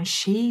Bishop, and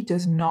she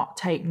does not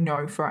take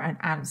no for an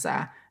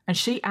answer. And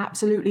she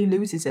absolutely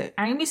loses it.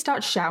 Amy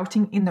starts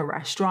shouting in the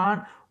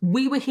restaurant,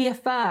 we were here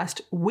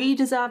first. We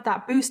deserve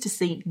that booster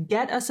seat.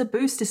 Get us a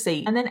booster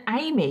seat. And then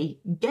Amy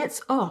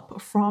gets up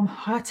from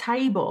her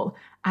table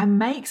and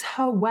makes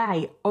her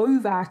way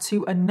over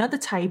to another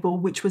table,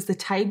 which was the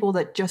table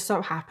that just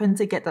so happened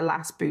to get the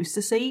last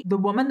booster seat. The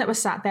woman that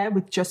was sat there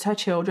with just her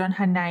children,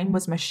 her name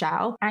was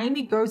Michelle.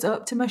 Amy goes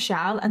up to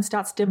Michelle and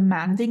starts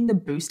demanding the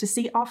booster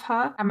seat off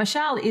her. And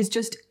Michelle is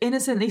just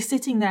innocently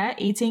sitting there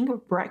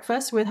eating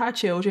breakfast with her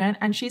children.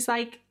 And she's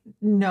like,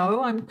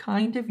 no, I'm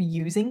kind of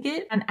using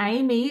it. And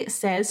Amy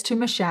says to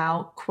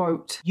Michelle,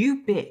 quote,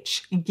 you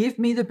bitch, give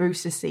me the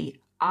booster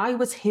seat. I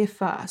was here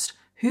first.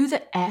 Who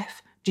the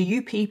F do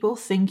you people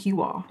think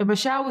you are? And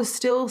Michelle was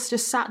still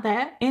just sat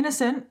there,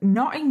 innocent,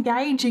 not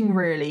engaging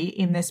really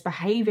in this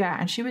behavior.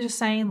 And she was just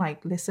saying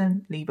like,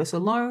 listen, leave us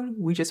alone.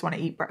 We just want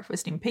to eat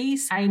breakfast in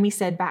peace. Amy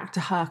said back to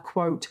her,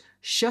 quote,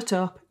 shut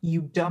up,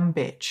 you dumb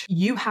bitch.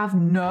 You have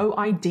no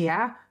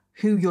idea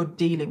who you're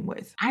dealing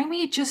with.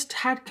 Amy just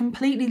had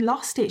completely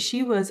lost it.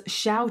 She was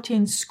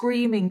shouting,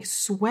 screaming,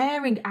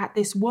 swearing at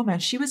this woman.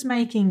 She was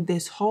making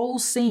this whole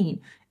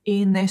scene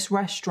in this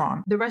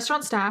restaurant. The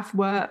restaurant staff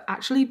were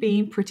actually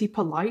being pretty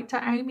polite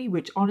to Amy,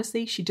 which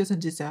honestly, she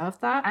doesn't deserve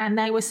that. And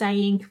they were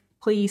saying,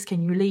 please,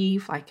 can you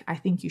leave? Like, I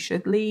think you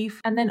should leave.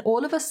 And then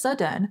all of a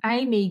sudden,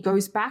 Amy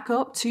goes back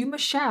up to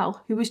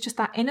Michelle, who was just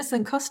that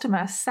innocent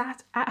customer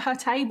sat at her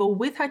table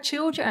with her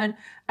children.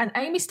 And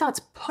Amy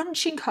starts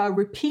punching her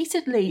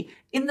repeatedly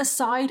in the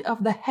side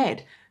of the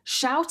head,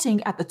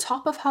 shouting at the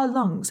top of her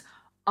lungs,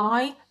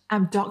 I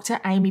am Dr.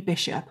 Amy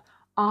Bishop.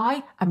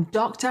 I am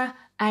Dr.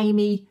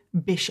 Amy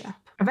Bishop.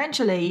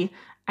 Eventually,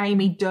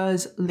 Amy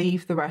does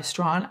leave the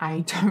restaurant. I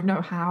don't know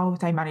how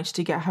they managed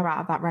to get her out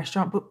of that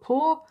restaurant, but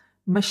poor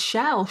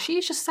Michelle,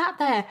 she's just sat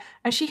there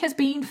and she has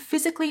been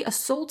physically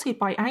assaulted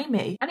by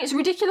Amy. And it's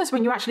ridiculous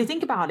when you actually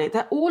think about it,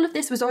 that all of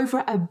this was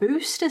over a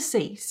booster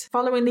seat.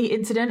 Following the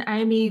incident,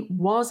 Amy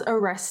was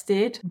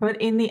arrested,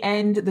 but in the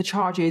end, the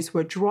charges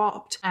were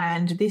dropped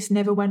and this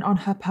never went on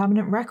her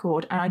permanent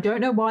record. And I don't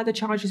know why the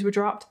charges were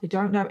dropped. I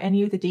don't know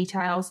any of the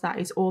details. That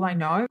is all I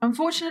know.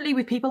 Unfortunately,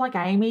 with people like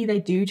Amy, they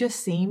do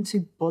just seem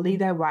to bully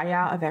their way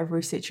out of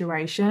every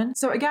situation.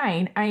 So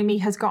again, Amy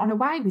has gotten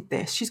away with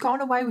this. She's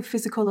gotten away with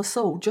physical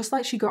assault, just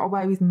like she got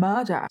away with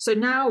murder. So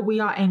now we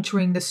are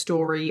entering the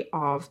story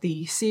of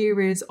the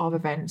series of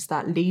events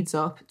that leads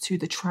up to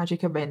the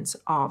tragic events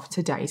of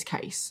today's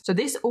case. So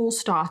this all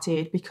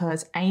started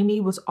because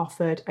Amy was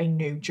offered a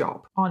new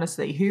job.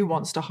 Honestly, who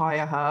wants to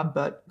hire her?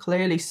 But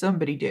clearly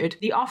somebody did.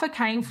 The offer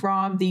came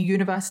from the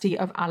University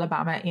of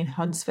Alabama in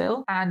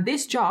Huntsville, and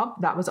this job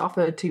that was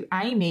offered to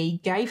Amy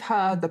gave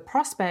her the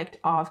prospect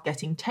of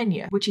getting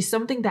tenure, which is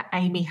something that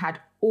Amy had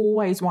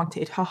always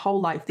wanted her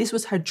whole life. This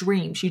was her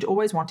dream. She'd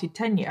always wanted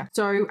tenure.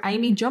 So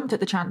Amy jumped at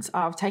the chance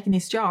of taking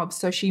this job.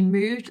 So she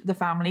moved the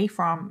family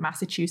from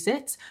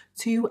Massachusetts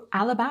to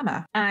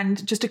Alabama.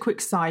 And just a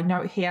quick side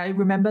note here,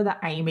 remember that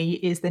Amy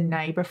is the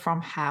neighbor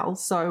from hell.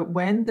 So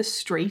when the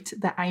street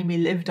that Amy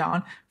lived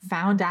on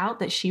found out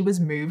that she was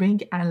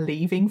moving and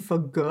leaving for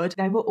good,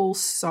 they were all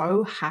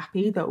so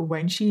happy that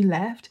when she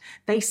left,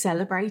 they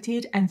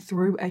celebrated and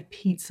threw a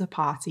pizza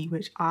party,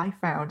 which I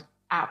found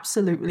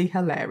absolutely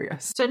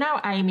hilarious. So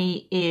now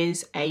Amy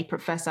is a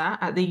professor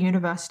at the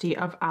University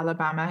of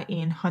Alabama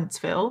in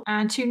Huntsville,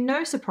 and to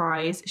no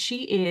surprise,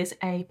 she is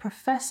a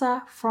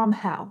professor from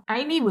hell.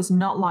 Amy was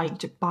not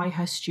liked by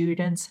her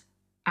students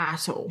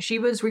at all. She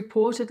was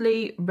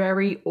reportedly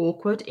very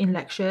awkward in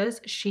lectures.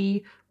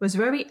 She was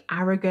very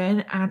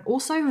arrogant and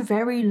also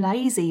very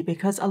lazy,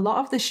 because a lot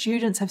of the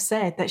students have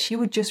said that she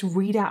would just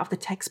read out of the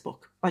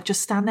textbook, like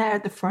just stand there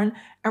at the front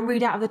and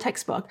read out of the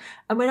textbook.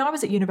 And when I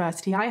was at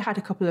university, I had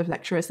a couple of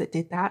lecturers that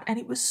did that, and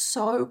it was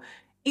so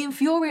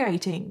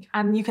infuriating.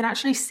 And you can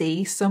actually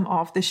see some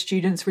of the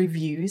students'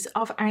 reviews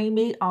of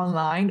Amy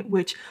online,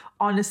 which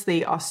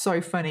honestly are so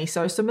funny.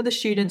 So some of the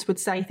students would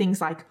say things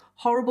like,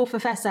 "Horrible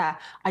professor,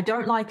 I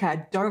don't like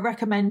her, don't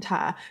recommend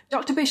her.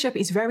 Dr. Bishop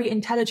is very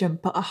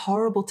intelligent, but a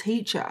horrible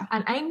teacher."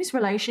 And Amy's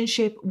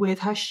relationship with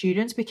her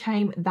students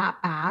became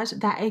that bad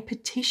that a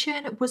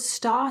petition was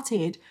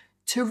started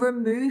to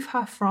remove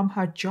her from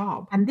her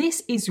job. And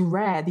this is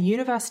rare. The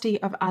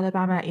University of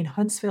Alabama in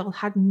Huntsville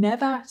had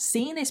never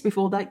seen this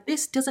before. Like,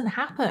 this doesn't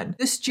happen.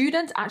 The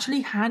students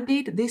actually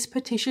handed this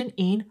petition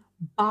in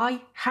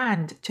by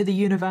hand to the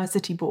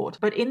university board.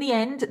 But in the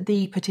end,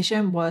 the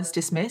petition was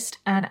dismissed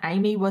and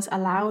Amy was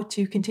allowed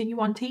to continue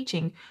on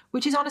teaching,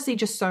 which is honestly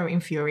just so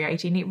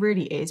infuriating. It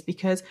really is,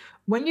 because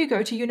when you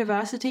go to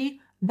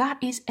university, that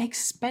is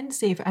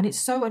expensive, and it's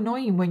so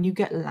annoying when you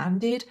get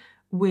landed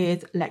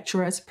with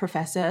lecturers,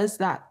 professors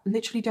that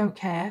literally don't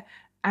care,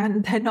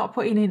 and they're not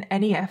putting in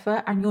any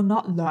effort, and you're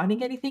not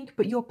learning anything,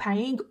 but you're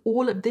paying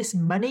all of this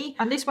money.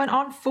 And this went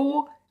on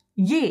for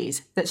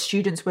years, that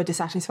students were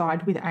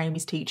dissatisfied with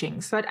Amy's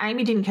teachings. But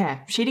Amy didn't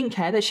care. She didn't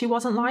care that she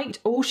wasn't liked.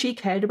 All she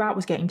cared about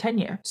was getting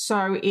tenure.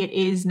 So it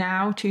is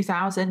now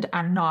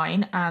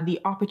 2009, and the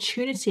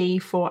opportunity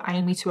for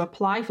Amy to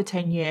apply for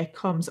tenure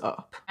comes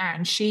up.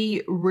 And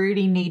she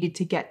really needed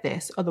to get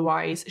this,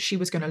 otherwise she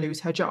was going to lose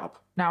her job.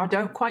 Now, I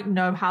don't quite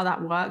know how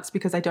that works,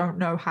 because I don't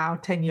know how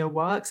tenure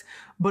works,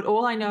 but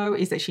all I know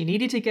is that she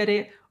needed to get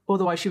it,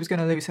 otherwise she was going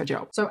to lose her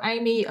job. So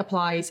Amy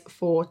applies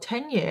for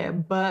tenure,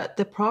 but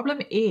the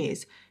problem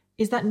is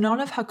that none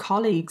of her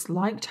colleagues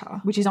liked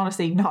her, which is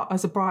honestly not a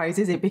surprise,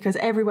 is it? Because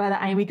everywhere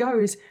that Amy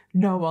goes,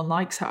 no one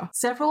likes her.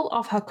 Several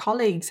of her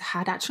colleagues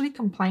had actually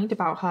complained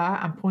about her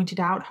and pointed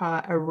out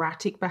her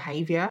erratic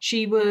behavior.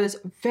 She was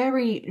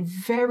very,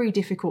 very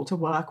difficult to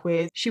work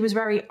with. She was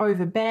very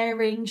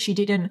overbearing. She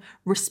didn't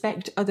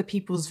respect other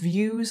people's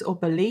views or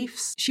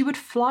beliefs. She would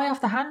fly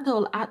off the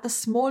handle at the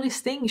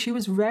smallest thing. She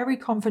was very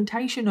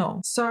confrontational.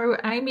 So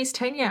Amy's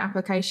tenure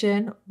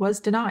application was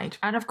denied.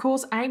 And of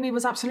course, Amy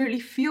was absolutely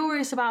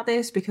furious about this,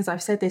 because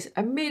I've said this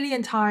a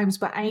million times,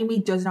 but Amy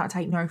does not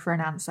take no for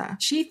an answer.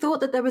 She thought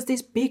that there was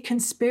this big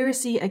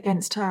conspiracy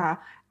against her.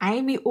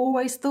 Amy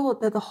always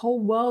thought that the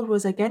whole world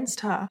was against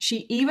her.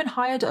 She even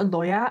hired a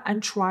lawyer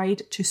and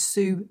tried to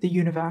sue the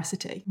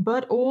university.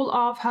 But all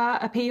of her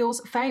appeals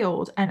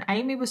failed, and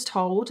Amy was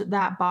told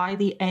that by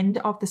the end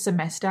of the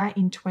semester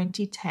in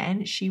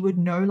 2010, she would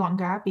no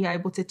longer be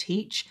able to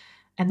teach,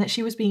 and that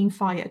she was being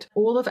fired.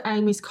 All of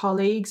Amy's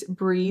colleagues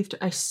breathed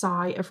a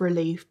sigh of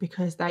relief,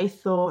 because they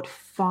thought,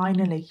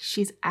 finally,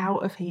 she's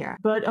out of here.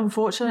 But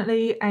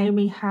unfortunately,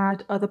 Amy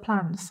had other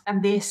plans.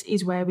 And this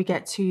is where we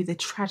get to the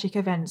tragic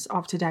events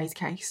of today's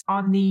case.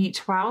 On the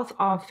 12th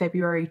of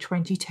February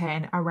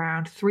 2010,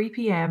 around 3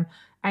 p.m,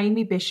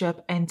 Amy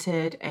Bishop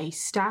entered a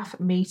staff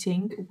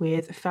meeting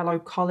with fellow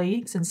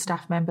colleagues and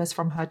staff members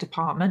from her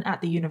department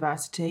at the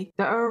university.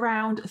 There are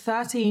around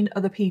 13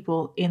 other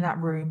people in that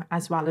room,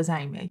 as well as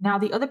Amy. Now,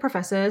 the other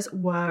professors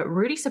were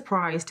really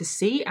surprised to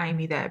see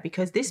Amy there,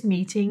 because this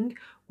meeting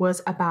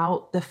was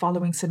about the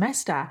following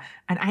semester,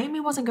 and Amy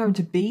wasn't going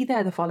to be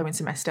there the following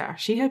semester.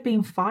 She had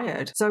been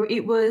fired. So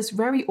it was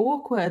very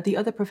awkward. The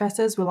other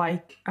professors were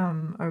like,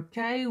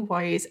 okay,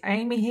 why is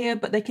Amy here?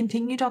 But they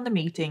continued on the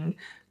meeting,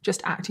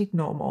 just acted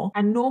normal.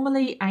 And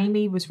normally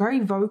Amy was very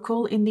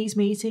vocal in these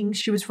meetings.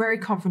 She was very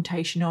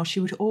confrontational. She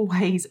would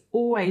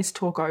always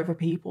talk over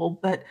people.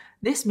 But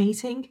this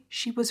meeting,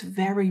 she was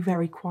very,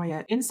 very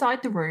quiet.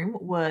 Inside the room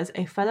was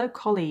a fellow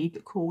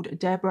colleague called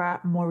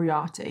Deborah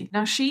Moriarty.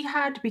 Now, she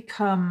had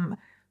become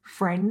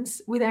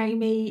friends with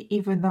Amy,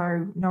 even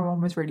though no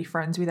one was really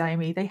friends with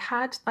Amy. They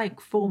had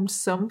formed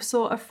some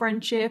sort of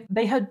friendship.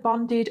 They had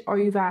bonded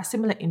over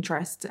similar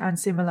interests and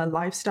similar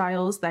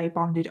lifestyles. They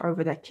bonded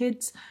over their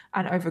kids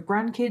and over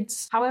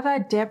grandkids. However,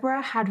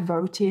 Deborah had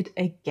voted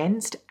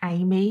against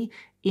Amy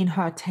in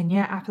her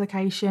tenure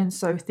application,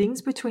 so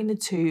things between the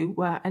two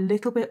were a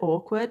little bit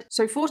awkward.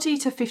 So 40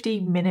 to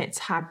 50 minutes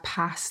had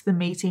passed. The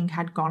meeting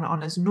had gone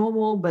on as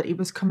normal, but it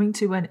was coming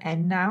to an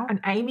end now, and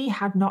Amy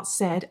had not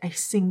said a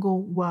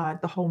single word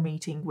the whole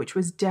meeting, which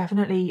was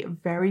definitely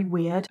very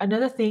weird.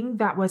 Another thing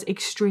that was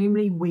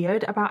extremely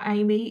weird about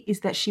Amy is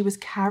that she was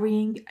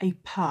carrying a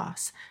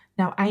purse.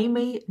 Now,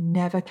 Amy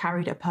never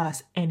carried a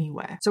purse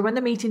anywhere. So when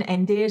the meeting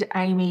ended,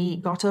 Amy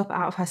got up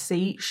out of her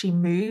seat. She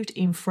moved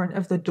in front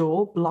of the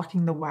door,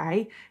 blocking the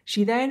way.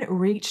 She then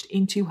reached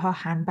into her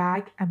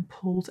handbag and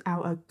pulled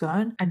out a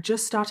gun and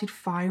just started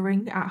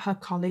firing at her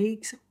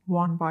colleagues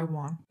one by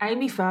one.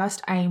 Amy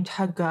first aimed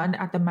her gun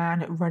at the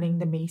man running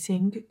the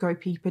meeting, Go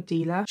Peeper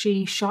Dealer.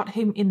 She shot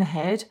him in the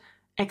head,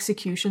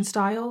 execution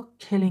style,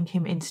 killing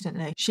him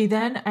instantly. She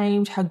then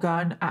aimed her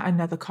gun at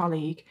another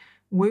colleague,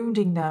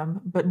 wounding them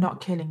but not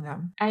killing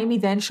them. Amy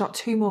then shot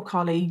 2 more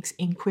colleagues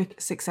in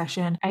quick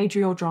succession,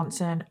 Adriel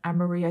Johnson and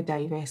Maria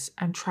Davis,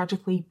 and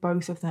tragically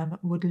both of them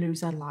would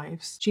lose their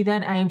lives. She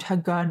then aimed her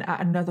gun at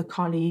another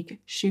colleague,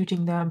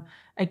 shooting them,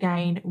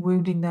 again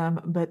wounding them,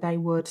 but they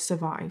would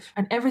survive.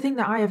 And everything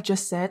that I have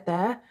just said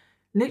there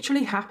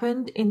literally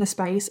happened in the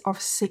space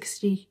of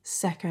 60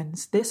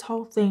 seconds. This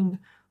whole thing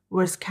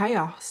was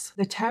chaos.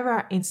 The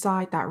terror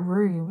inside that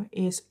room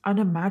is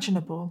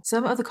unimaginable.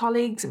 Some of the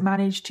colleagues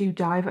managed to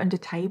dive under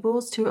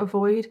tables to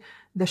avoid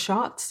the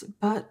shots,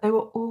 but they were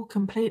all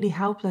completely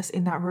helpless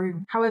in that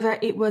room. However,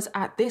 it was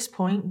at this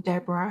point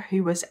Deborah,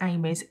 who was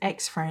Amy's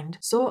ex-friend,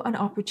 saw an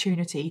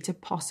opportunity to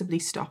possibly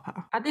stop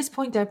her. At this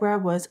point, Deborah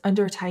was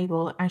under a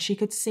table and she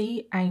could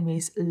see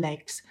Amy's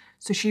legs.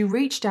 So she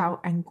reached out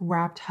and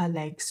grabbed her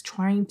legs,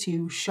 trying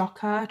to shock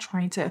her,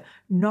 trying to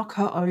knock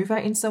her over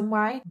in some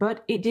way,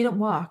 but it didn't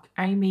work.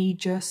 Amy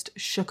just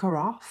shook her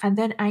off, and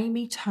then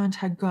Amy turned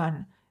her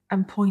gun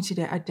and pointed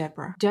it at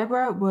Deborah.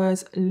 Deborah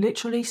was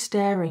literally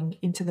staring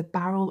into the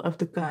barrel of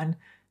the gun.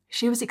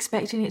 She was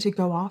expecting it to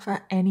go off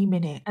at any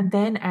minute, and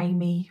then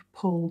Amy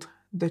pulled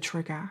the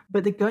trigger.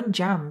 But the gun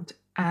jammed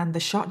and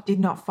the shot did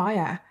not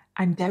fire,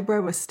 and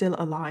Deborah was still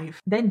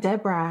alive. Then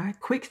Deborah,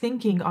 quick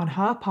thinking on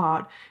her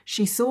part,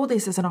 she saw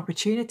this as an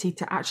opportunity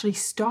to actually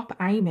stop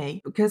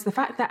Amy, because the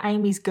fact that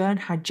Amy's gun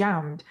had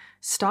jammed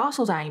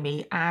startled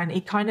Amy and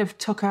it kind of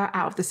took her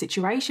out of the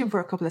situation for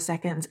a couple of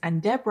seconds,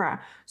 and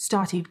Deborah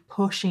started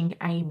pushing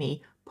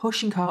Amy,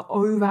 pushing her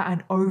over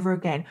and over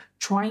again,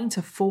 trying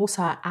to force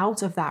her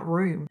out of that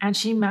room. And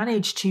she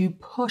managed to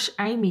push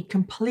Amy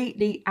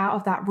completely out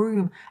of that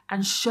room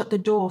and shut the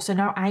door. So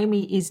now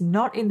Amy is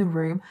not in the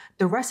room.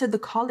 The rest of the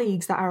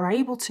colleagues that are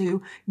able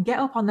to get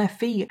up on their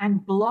feet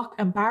and block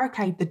and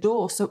barricade the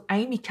door so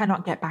Amy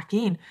cannot get back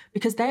in,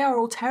 because they are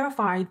all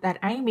terrified that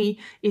Amy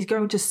is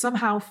going to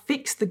somehow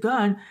fix the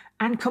gun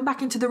and come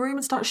back into the room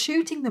and start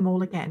shooting them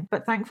all again.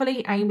 But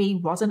thankfully, Amy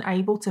wasn't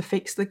able to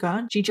fix the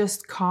gun. She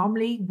just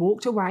calmly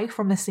walked away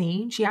from the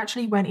scene. She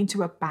actually went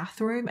into a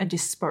bathroom and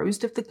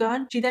disposed of the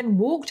gun. She then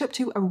walked up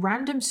to a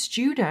random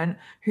student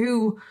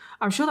who,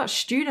 I'm sure that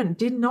student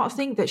did not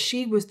think that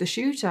she was the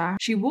shooter.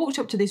 She walked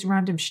up to this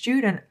random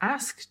student,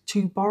 asked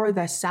to borrow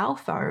their cell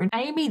phone.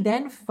 Amy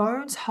then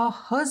phones her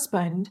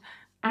husband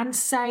and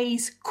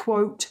says,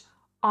 quote,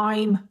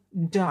 "I'm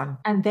done."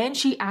 And then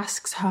she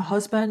asks her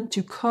husband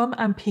to come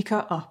and pick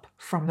her up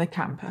from the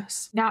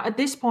campus. Now, at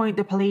this point,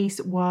 the police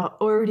were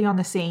already on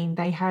the scene.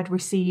 They had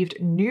received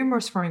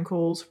numerous phone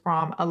calls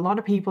from a lot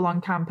of people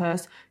on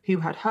campus who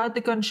had heard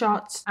the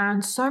gunshots,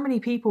 and so many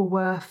people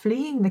were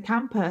fleeing the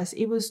campus.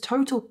 It was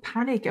total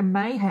panic and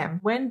mayhem.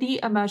 When the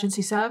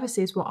emergency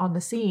services were on the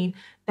scene,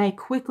 they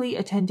quickly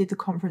attended the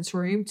conference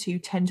room to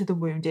tend to the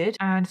wounded,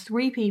 and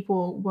 3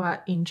 people were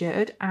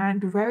injured,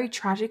 and very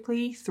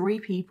tragically, 3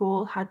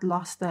 people had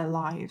lost their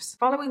lives.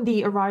 Following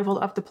the arrival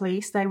of the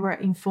police, they were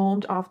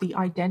informed of the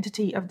identity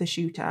of the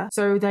shooter,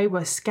 so they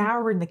were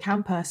scouring the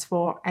campus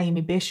for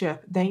Amy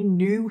Bishop. They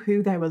knew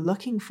who they were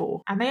looking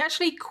for, and they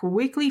actually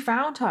quickly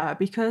found her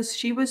because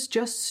she was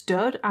just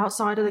stood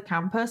outside of the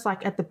campus,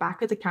 like at the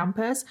back of the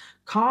campus,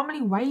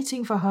 calmly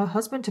waiting for her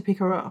husband to pick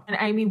her up. And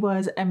Amy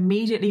was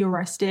immediately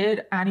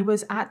arrested, and it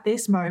was at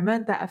this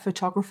moment that a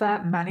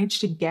photographer managed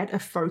to get a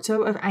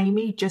photo of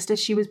Amy just as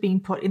she was being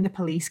put in the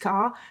police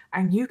car,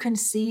 and you can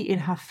see in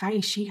her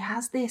face she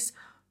has this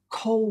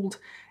cold,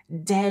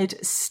 dead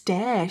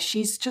stare.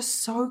 She's just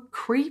so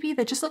creepy.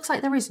 There just looks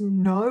like there is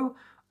no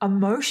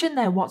emotion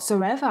there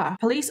whatsoever.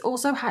 Police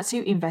also had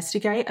to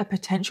investigate a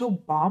potential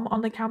bomb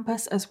on the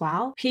campus as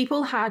well.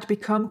 People had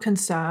become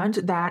concerned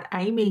that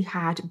Amy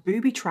had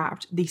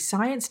booby-trapped the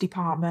science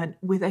department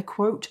with a,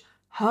 quote,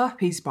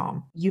 herpes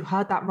bomb. You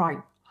heard that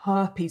right.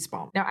 Herpes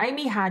bomb. Now,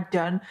 Amy had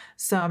done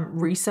some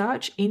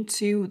research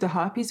into the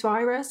herpes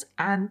virus,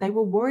 and they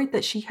were worried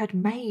that she had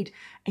made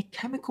a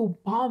chemical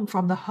bomb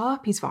from the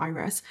herpes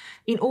virus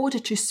in order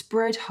to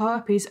spread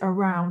herpes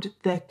around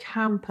the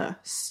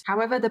campus.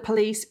 However, the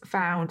police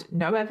found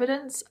no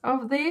evidence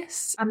of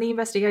this, and the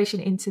investigation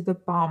into the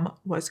bomb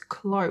was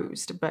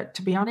closed. But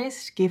to be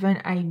honest,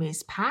 given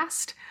Amy's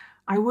past,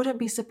 I wouldn't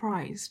be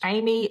surprised.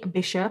 Amy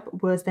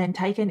Bishop was then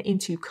taken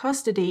into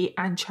custody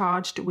and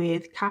charged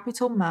with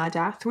capital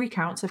murder, 3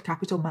 counts of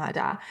capital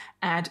murder,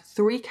 and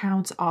 3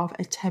 counts of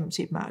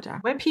attempted murder.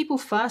 When people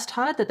first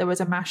heard that there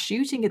was a mass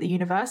shooting at the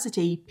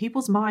university,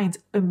 people's minds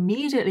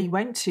immediately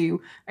went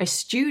to a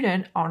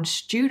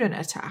student-on-student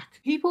attack.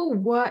 People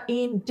were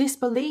in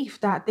disbelief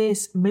that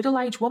this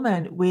middle-aged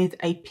woman with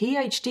a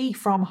PhD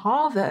from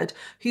Harvard,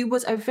 who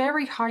was a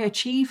very high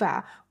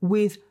achiever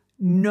with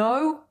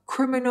no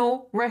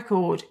criminal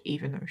record,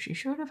 even though she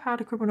should have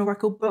had a criminal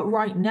record, but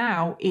right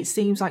now it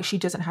seems like she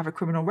doesn't have a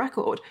criminal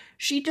record.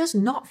 She does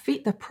not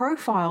fit the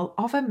profile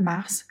of a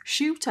mass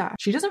shooter.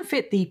 She doesn't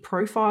fit the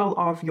profile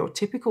of your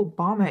typical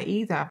bomber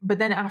either. But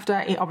then after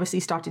it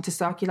obviously started to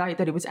circulate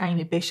that it was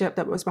Amy Bishop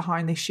that was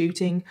behind this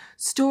shooting,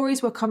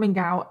 stories were coming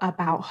out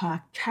about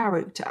her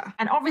character.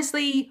 And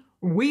obviously,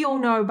 we all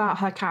know about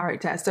her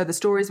character. So the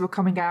stories were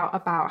coming out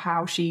about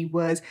how she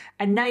was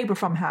a neighbor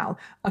from hell,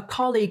 a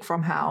colleague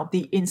from hell,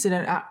 the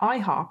incident at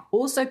IHOP.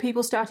 Also,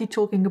 people started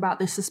talking about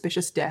the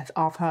suspicious death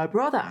of her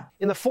brother.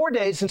 In the 4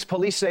 days since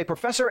police say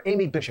Professor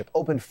Amy Bishop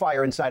opened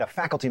fire inside a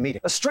faculty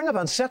meeting, a string of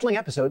unsettling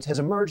episodes has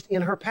emerged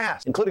in her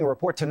past, including a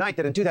report tonight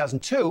that in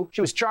 2002, she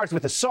was charged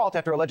with assault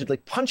after allegedly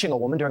punching a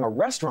woman during a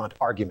restaurant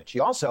argument. She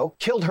also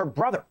killed her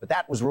brother, but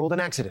that was ruled an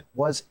accident.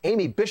 Was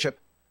Amy Bishop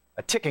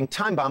a ticking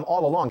time bomb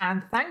all along?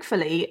 And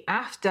thankfully,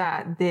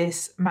 after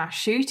this mass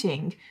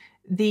shooting,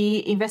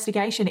 the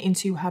investigation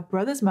into her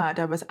brother's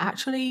murder was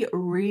actually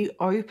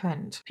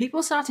reopened.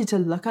 People started to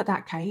look at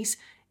that case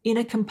in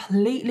a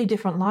completely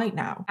different light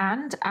now.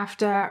 And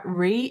after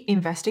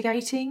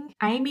re-investigating,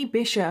 Amy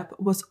Bishop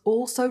was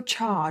also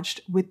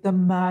charged with the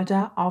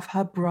murder of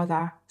her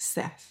brother,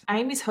 Seth.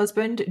 Amy's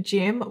husband,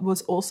 Jim,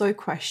 was also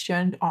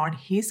questioned on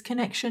his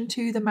connection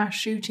to the mass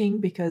shooting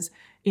because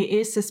it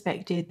is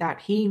suspected that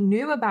he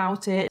knew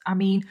about it. I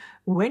mean,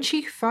 when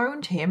she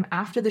phoned him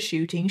after the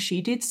shooting, she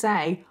did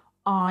say,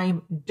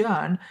 "I'm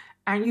done."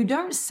 And you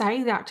don't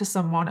say that to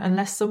someone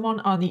unless someone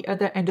on the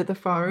other end of the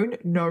phone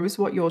knows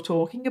what you're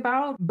talking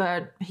about.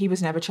 But he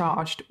was never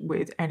charged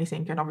with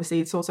anything. And obviously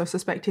it's also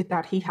suspected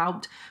that he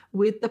helped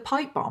with the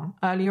pipe bomb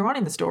earlier on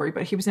in the story,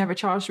 but he was never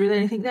charged with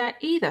anything there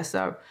either.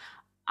 So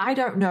I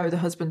don't know the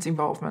husband's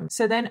involvement.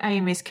 So then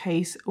Amy's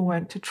case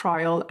went to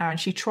trial and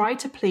she tried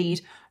to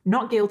plead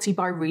not guilty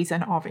by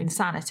reason of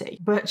insanity.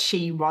 But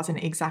she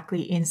wasn't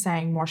exactly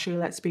insane, was she?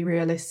 Let's be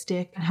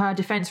realistic. Her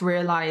defense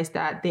realized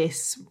that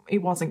it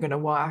wasn't going to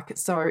work.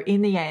 So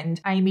in the end,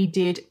 Amy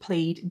did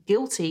plead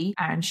guilty,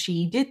 and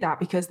she did that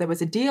because there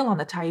was a deal on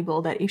the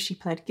table that if she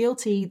pled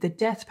guilty, the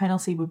death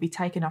penalty would be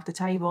taken off the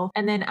table.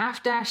 And then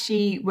after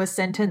she was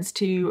sentenced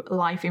to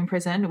life in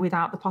prison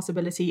without the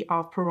possibility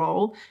of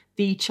parole,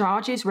 the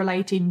charges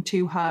relating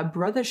to her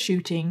brother's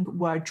shooting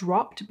were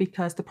dropped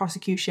because the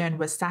prosecution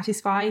was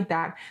satisfied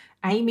that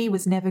Amy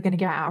was never going to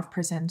get out of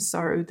prison,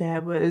 so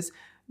there was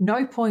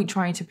no point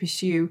trying to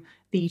pursue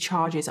the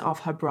charges of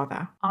her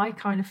brother. I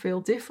kind of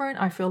feel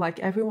different. I feel like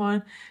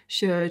everyone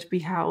should be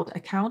held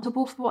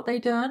accountable for what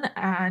they've done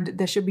and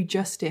there should be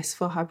justice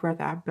for her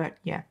brother. But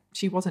yeah,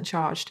 she wasn't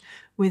charged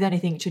with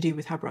anything to do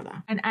with her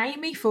brother. And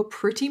Amy, for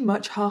pretty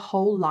much her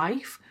whole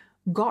life,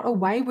 got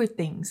away with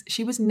things.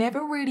 She was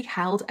never really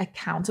held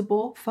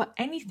accountable for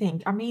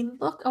anything. I mean,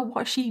 look at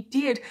what she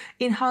did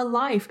in her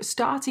life,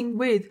 starting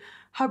with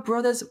her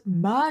brother's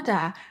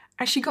murder.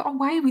 And she got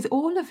away with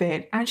all of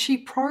it. And she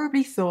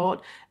probably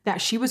thought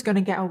that she was going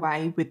to get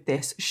away with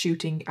this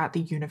shooting at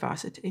the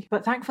university.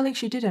 But thankfully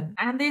she didn't.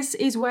 And this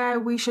is where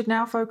we should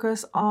now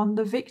focus on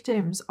the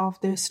victims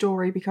of this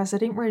story, because I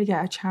didn't really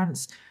get a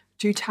chance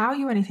to tell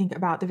you anything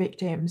about the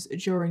victims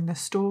during the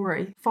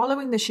story.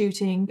 Following the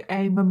shooting,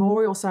 a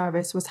memorial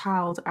service was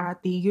held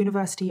at the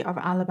University of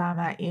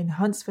Alabama in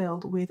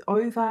Huntsville with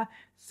over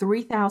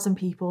 3,000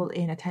 people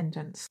in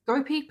attendance.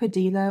 Gopi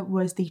Padilla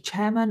was the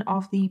chairman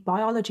of the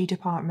biology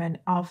department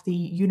of the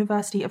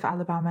University of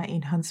Alabama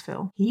in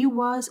Huntsville. He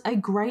was a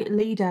great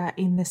leader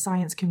in the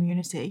science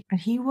community, and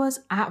he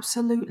was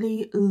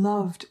absolutely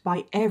loved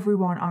by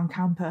everyone on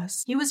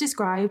campus. He was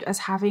described as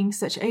having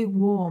such a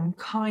warm,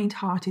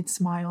 kind-hearted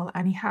smile,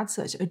 and he had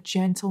such a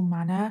gentle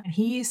manner, and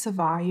he is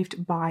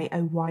survived by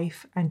a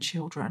wife and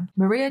children.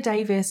 Maria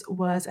Davis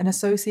was an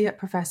associate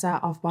professor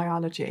of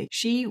biology.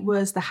 She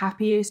was the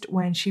happiest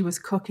when she was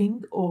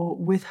cooking or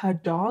with her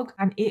dog,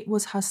 and it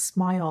was her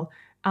smile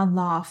and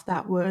laugh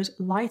that would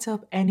light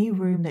up any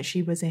room that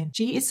she was in.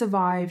 She is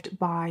survived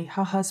by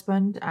her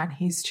husband and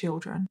his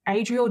children.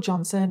 Adriel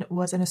Johnson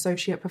was an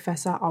associate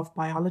professor of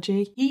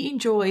biology. He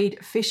enjoyed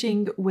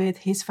fishing with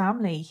his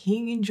family.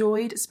 He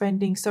enjoyed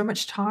spending so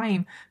much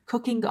time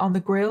cooking on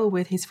the grill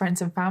with his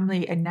friends and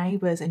family and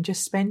neighbors and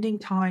just spending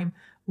time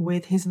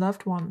with his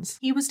loved ones.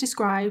 He was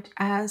described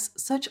as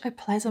such a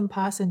pleasant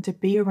person to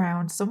be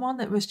around, someone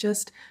that was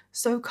just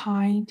so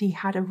kind. He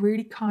had a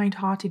really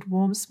kind-hearted,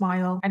 warm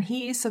smile, and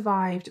he is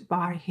survived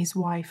by his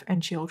wife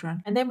and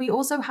children. And then we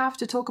also have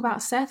to talk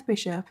about Seth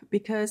Bishop,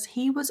 because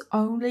he was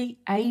only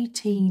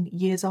 18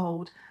 years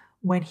old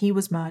when he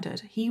was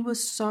murdered. He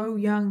was so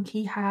young.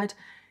 He had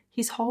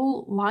his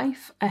whole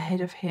life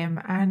ahead of him,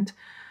 and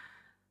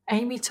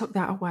Amy took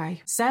that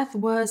away. Seth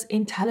was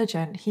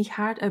intelligent. He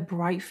had a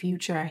bright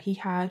future. He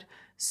had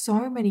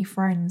so many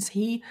friends.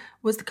 He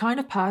was the kind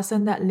of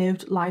person that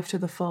lived life to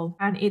the full.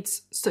 And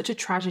it's such a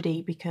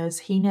tragedy because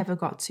he never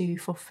got to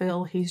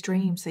fulfill his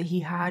dreams that he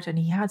had, and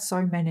he had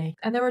so many.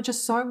 And there are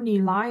just so many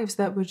lives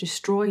that were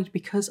destroyed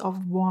because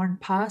of one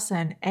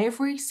person.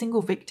 Every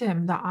single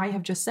victim that I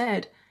have just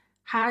said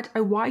had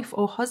a wife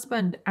or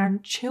husband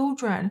and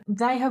children.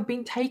 They have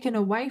been taken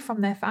away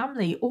from their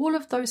family. All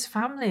of those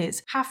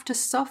families have to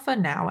suffer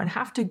now and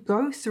have to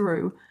go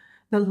through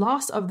the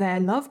loss of their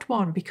loved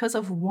one because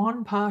of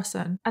one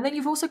person. And then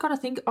you've also got to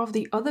think of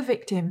the other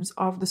victims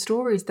of the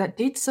stories that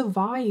did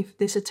survive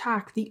this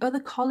attack, the other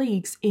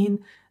colleagues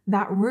in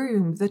that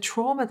room, the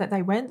trauma that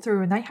they went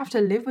through, and they have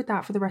to live with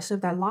that for the rest of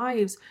their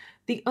lives.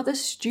 The other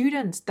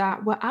students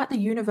that were at the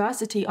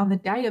university on the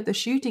day of the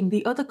shooting,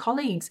 the other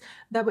colleagues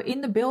that were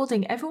in the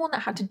building, everyone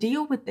that had to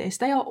deal with this,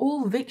 they are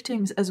all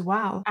victims as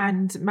well.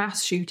 And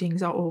mass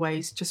shootings are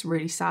always just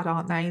really sad,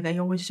 aren't they? They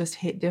always just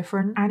hit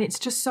different. And it's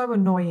just so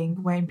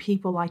annoying when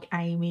people like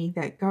Amy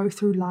that go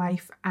through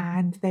life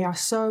and they are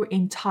so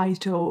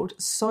entitled,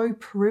 so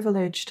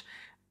privileged,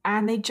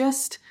 and they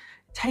just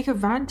take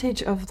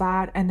advantage of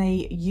that, and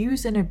they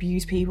use and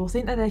abuse people,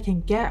 think that they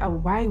can get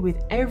away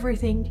with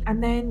everything,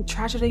 and then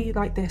tragedy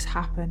like this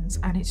happens,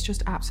 and it's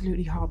just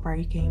absolutely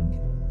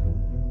heartbreaking.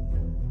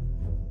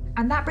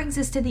 And that brings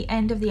us to the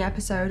end of the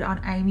episode on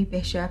Amy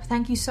Bishop.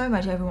 Thank you so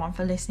much everyone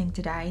for listening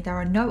today. There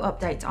are no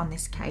updates on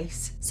this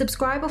case.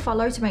 Subscribe or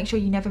follow to make sure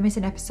you never miss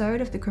an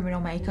episode of The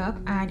Criminal Makeup,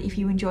 and if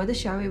you enjoy the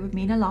show, it would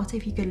mean a lot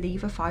if you could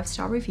leave a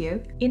 5-star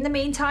review. In the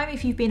meantime,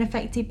 if you've been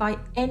affected by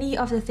any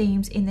of the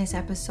themes in this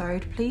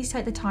episode, please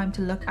take the time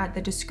to look at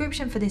the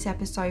description for this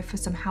episode for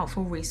some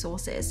helpful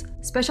resources.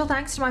 Special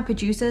thanks to my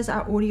producers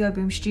at Audio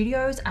Boom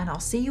Studios, and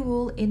I'll see you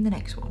all in the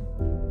next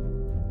one.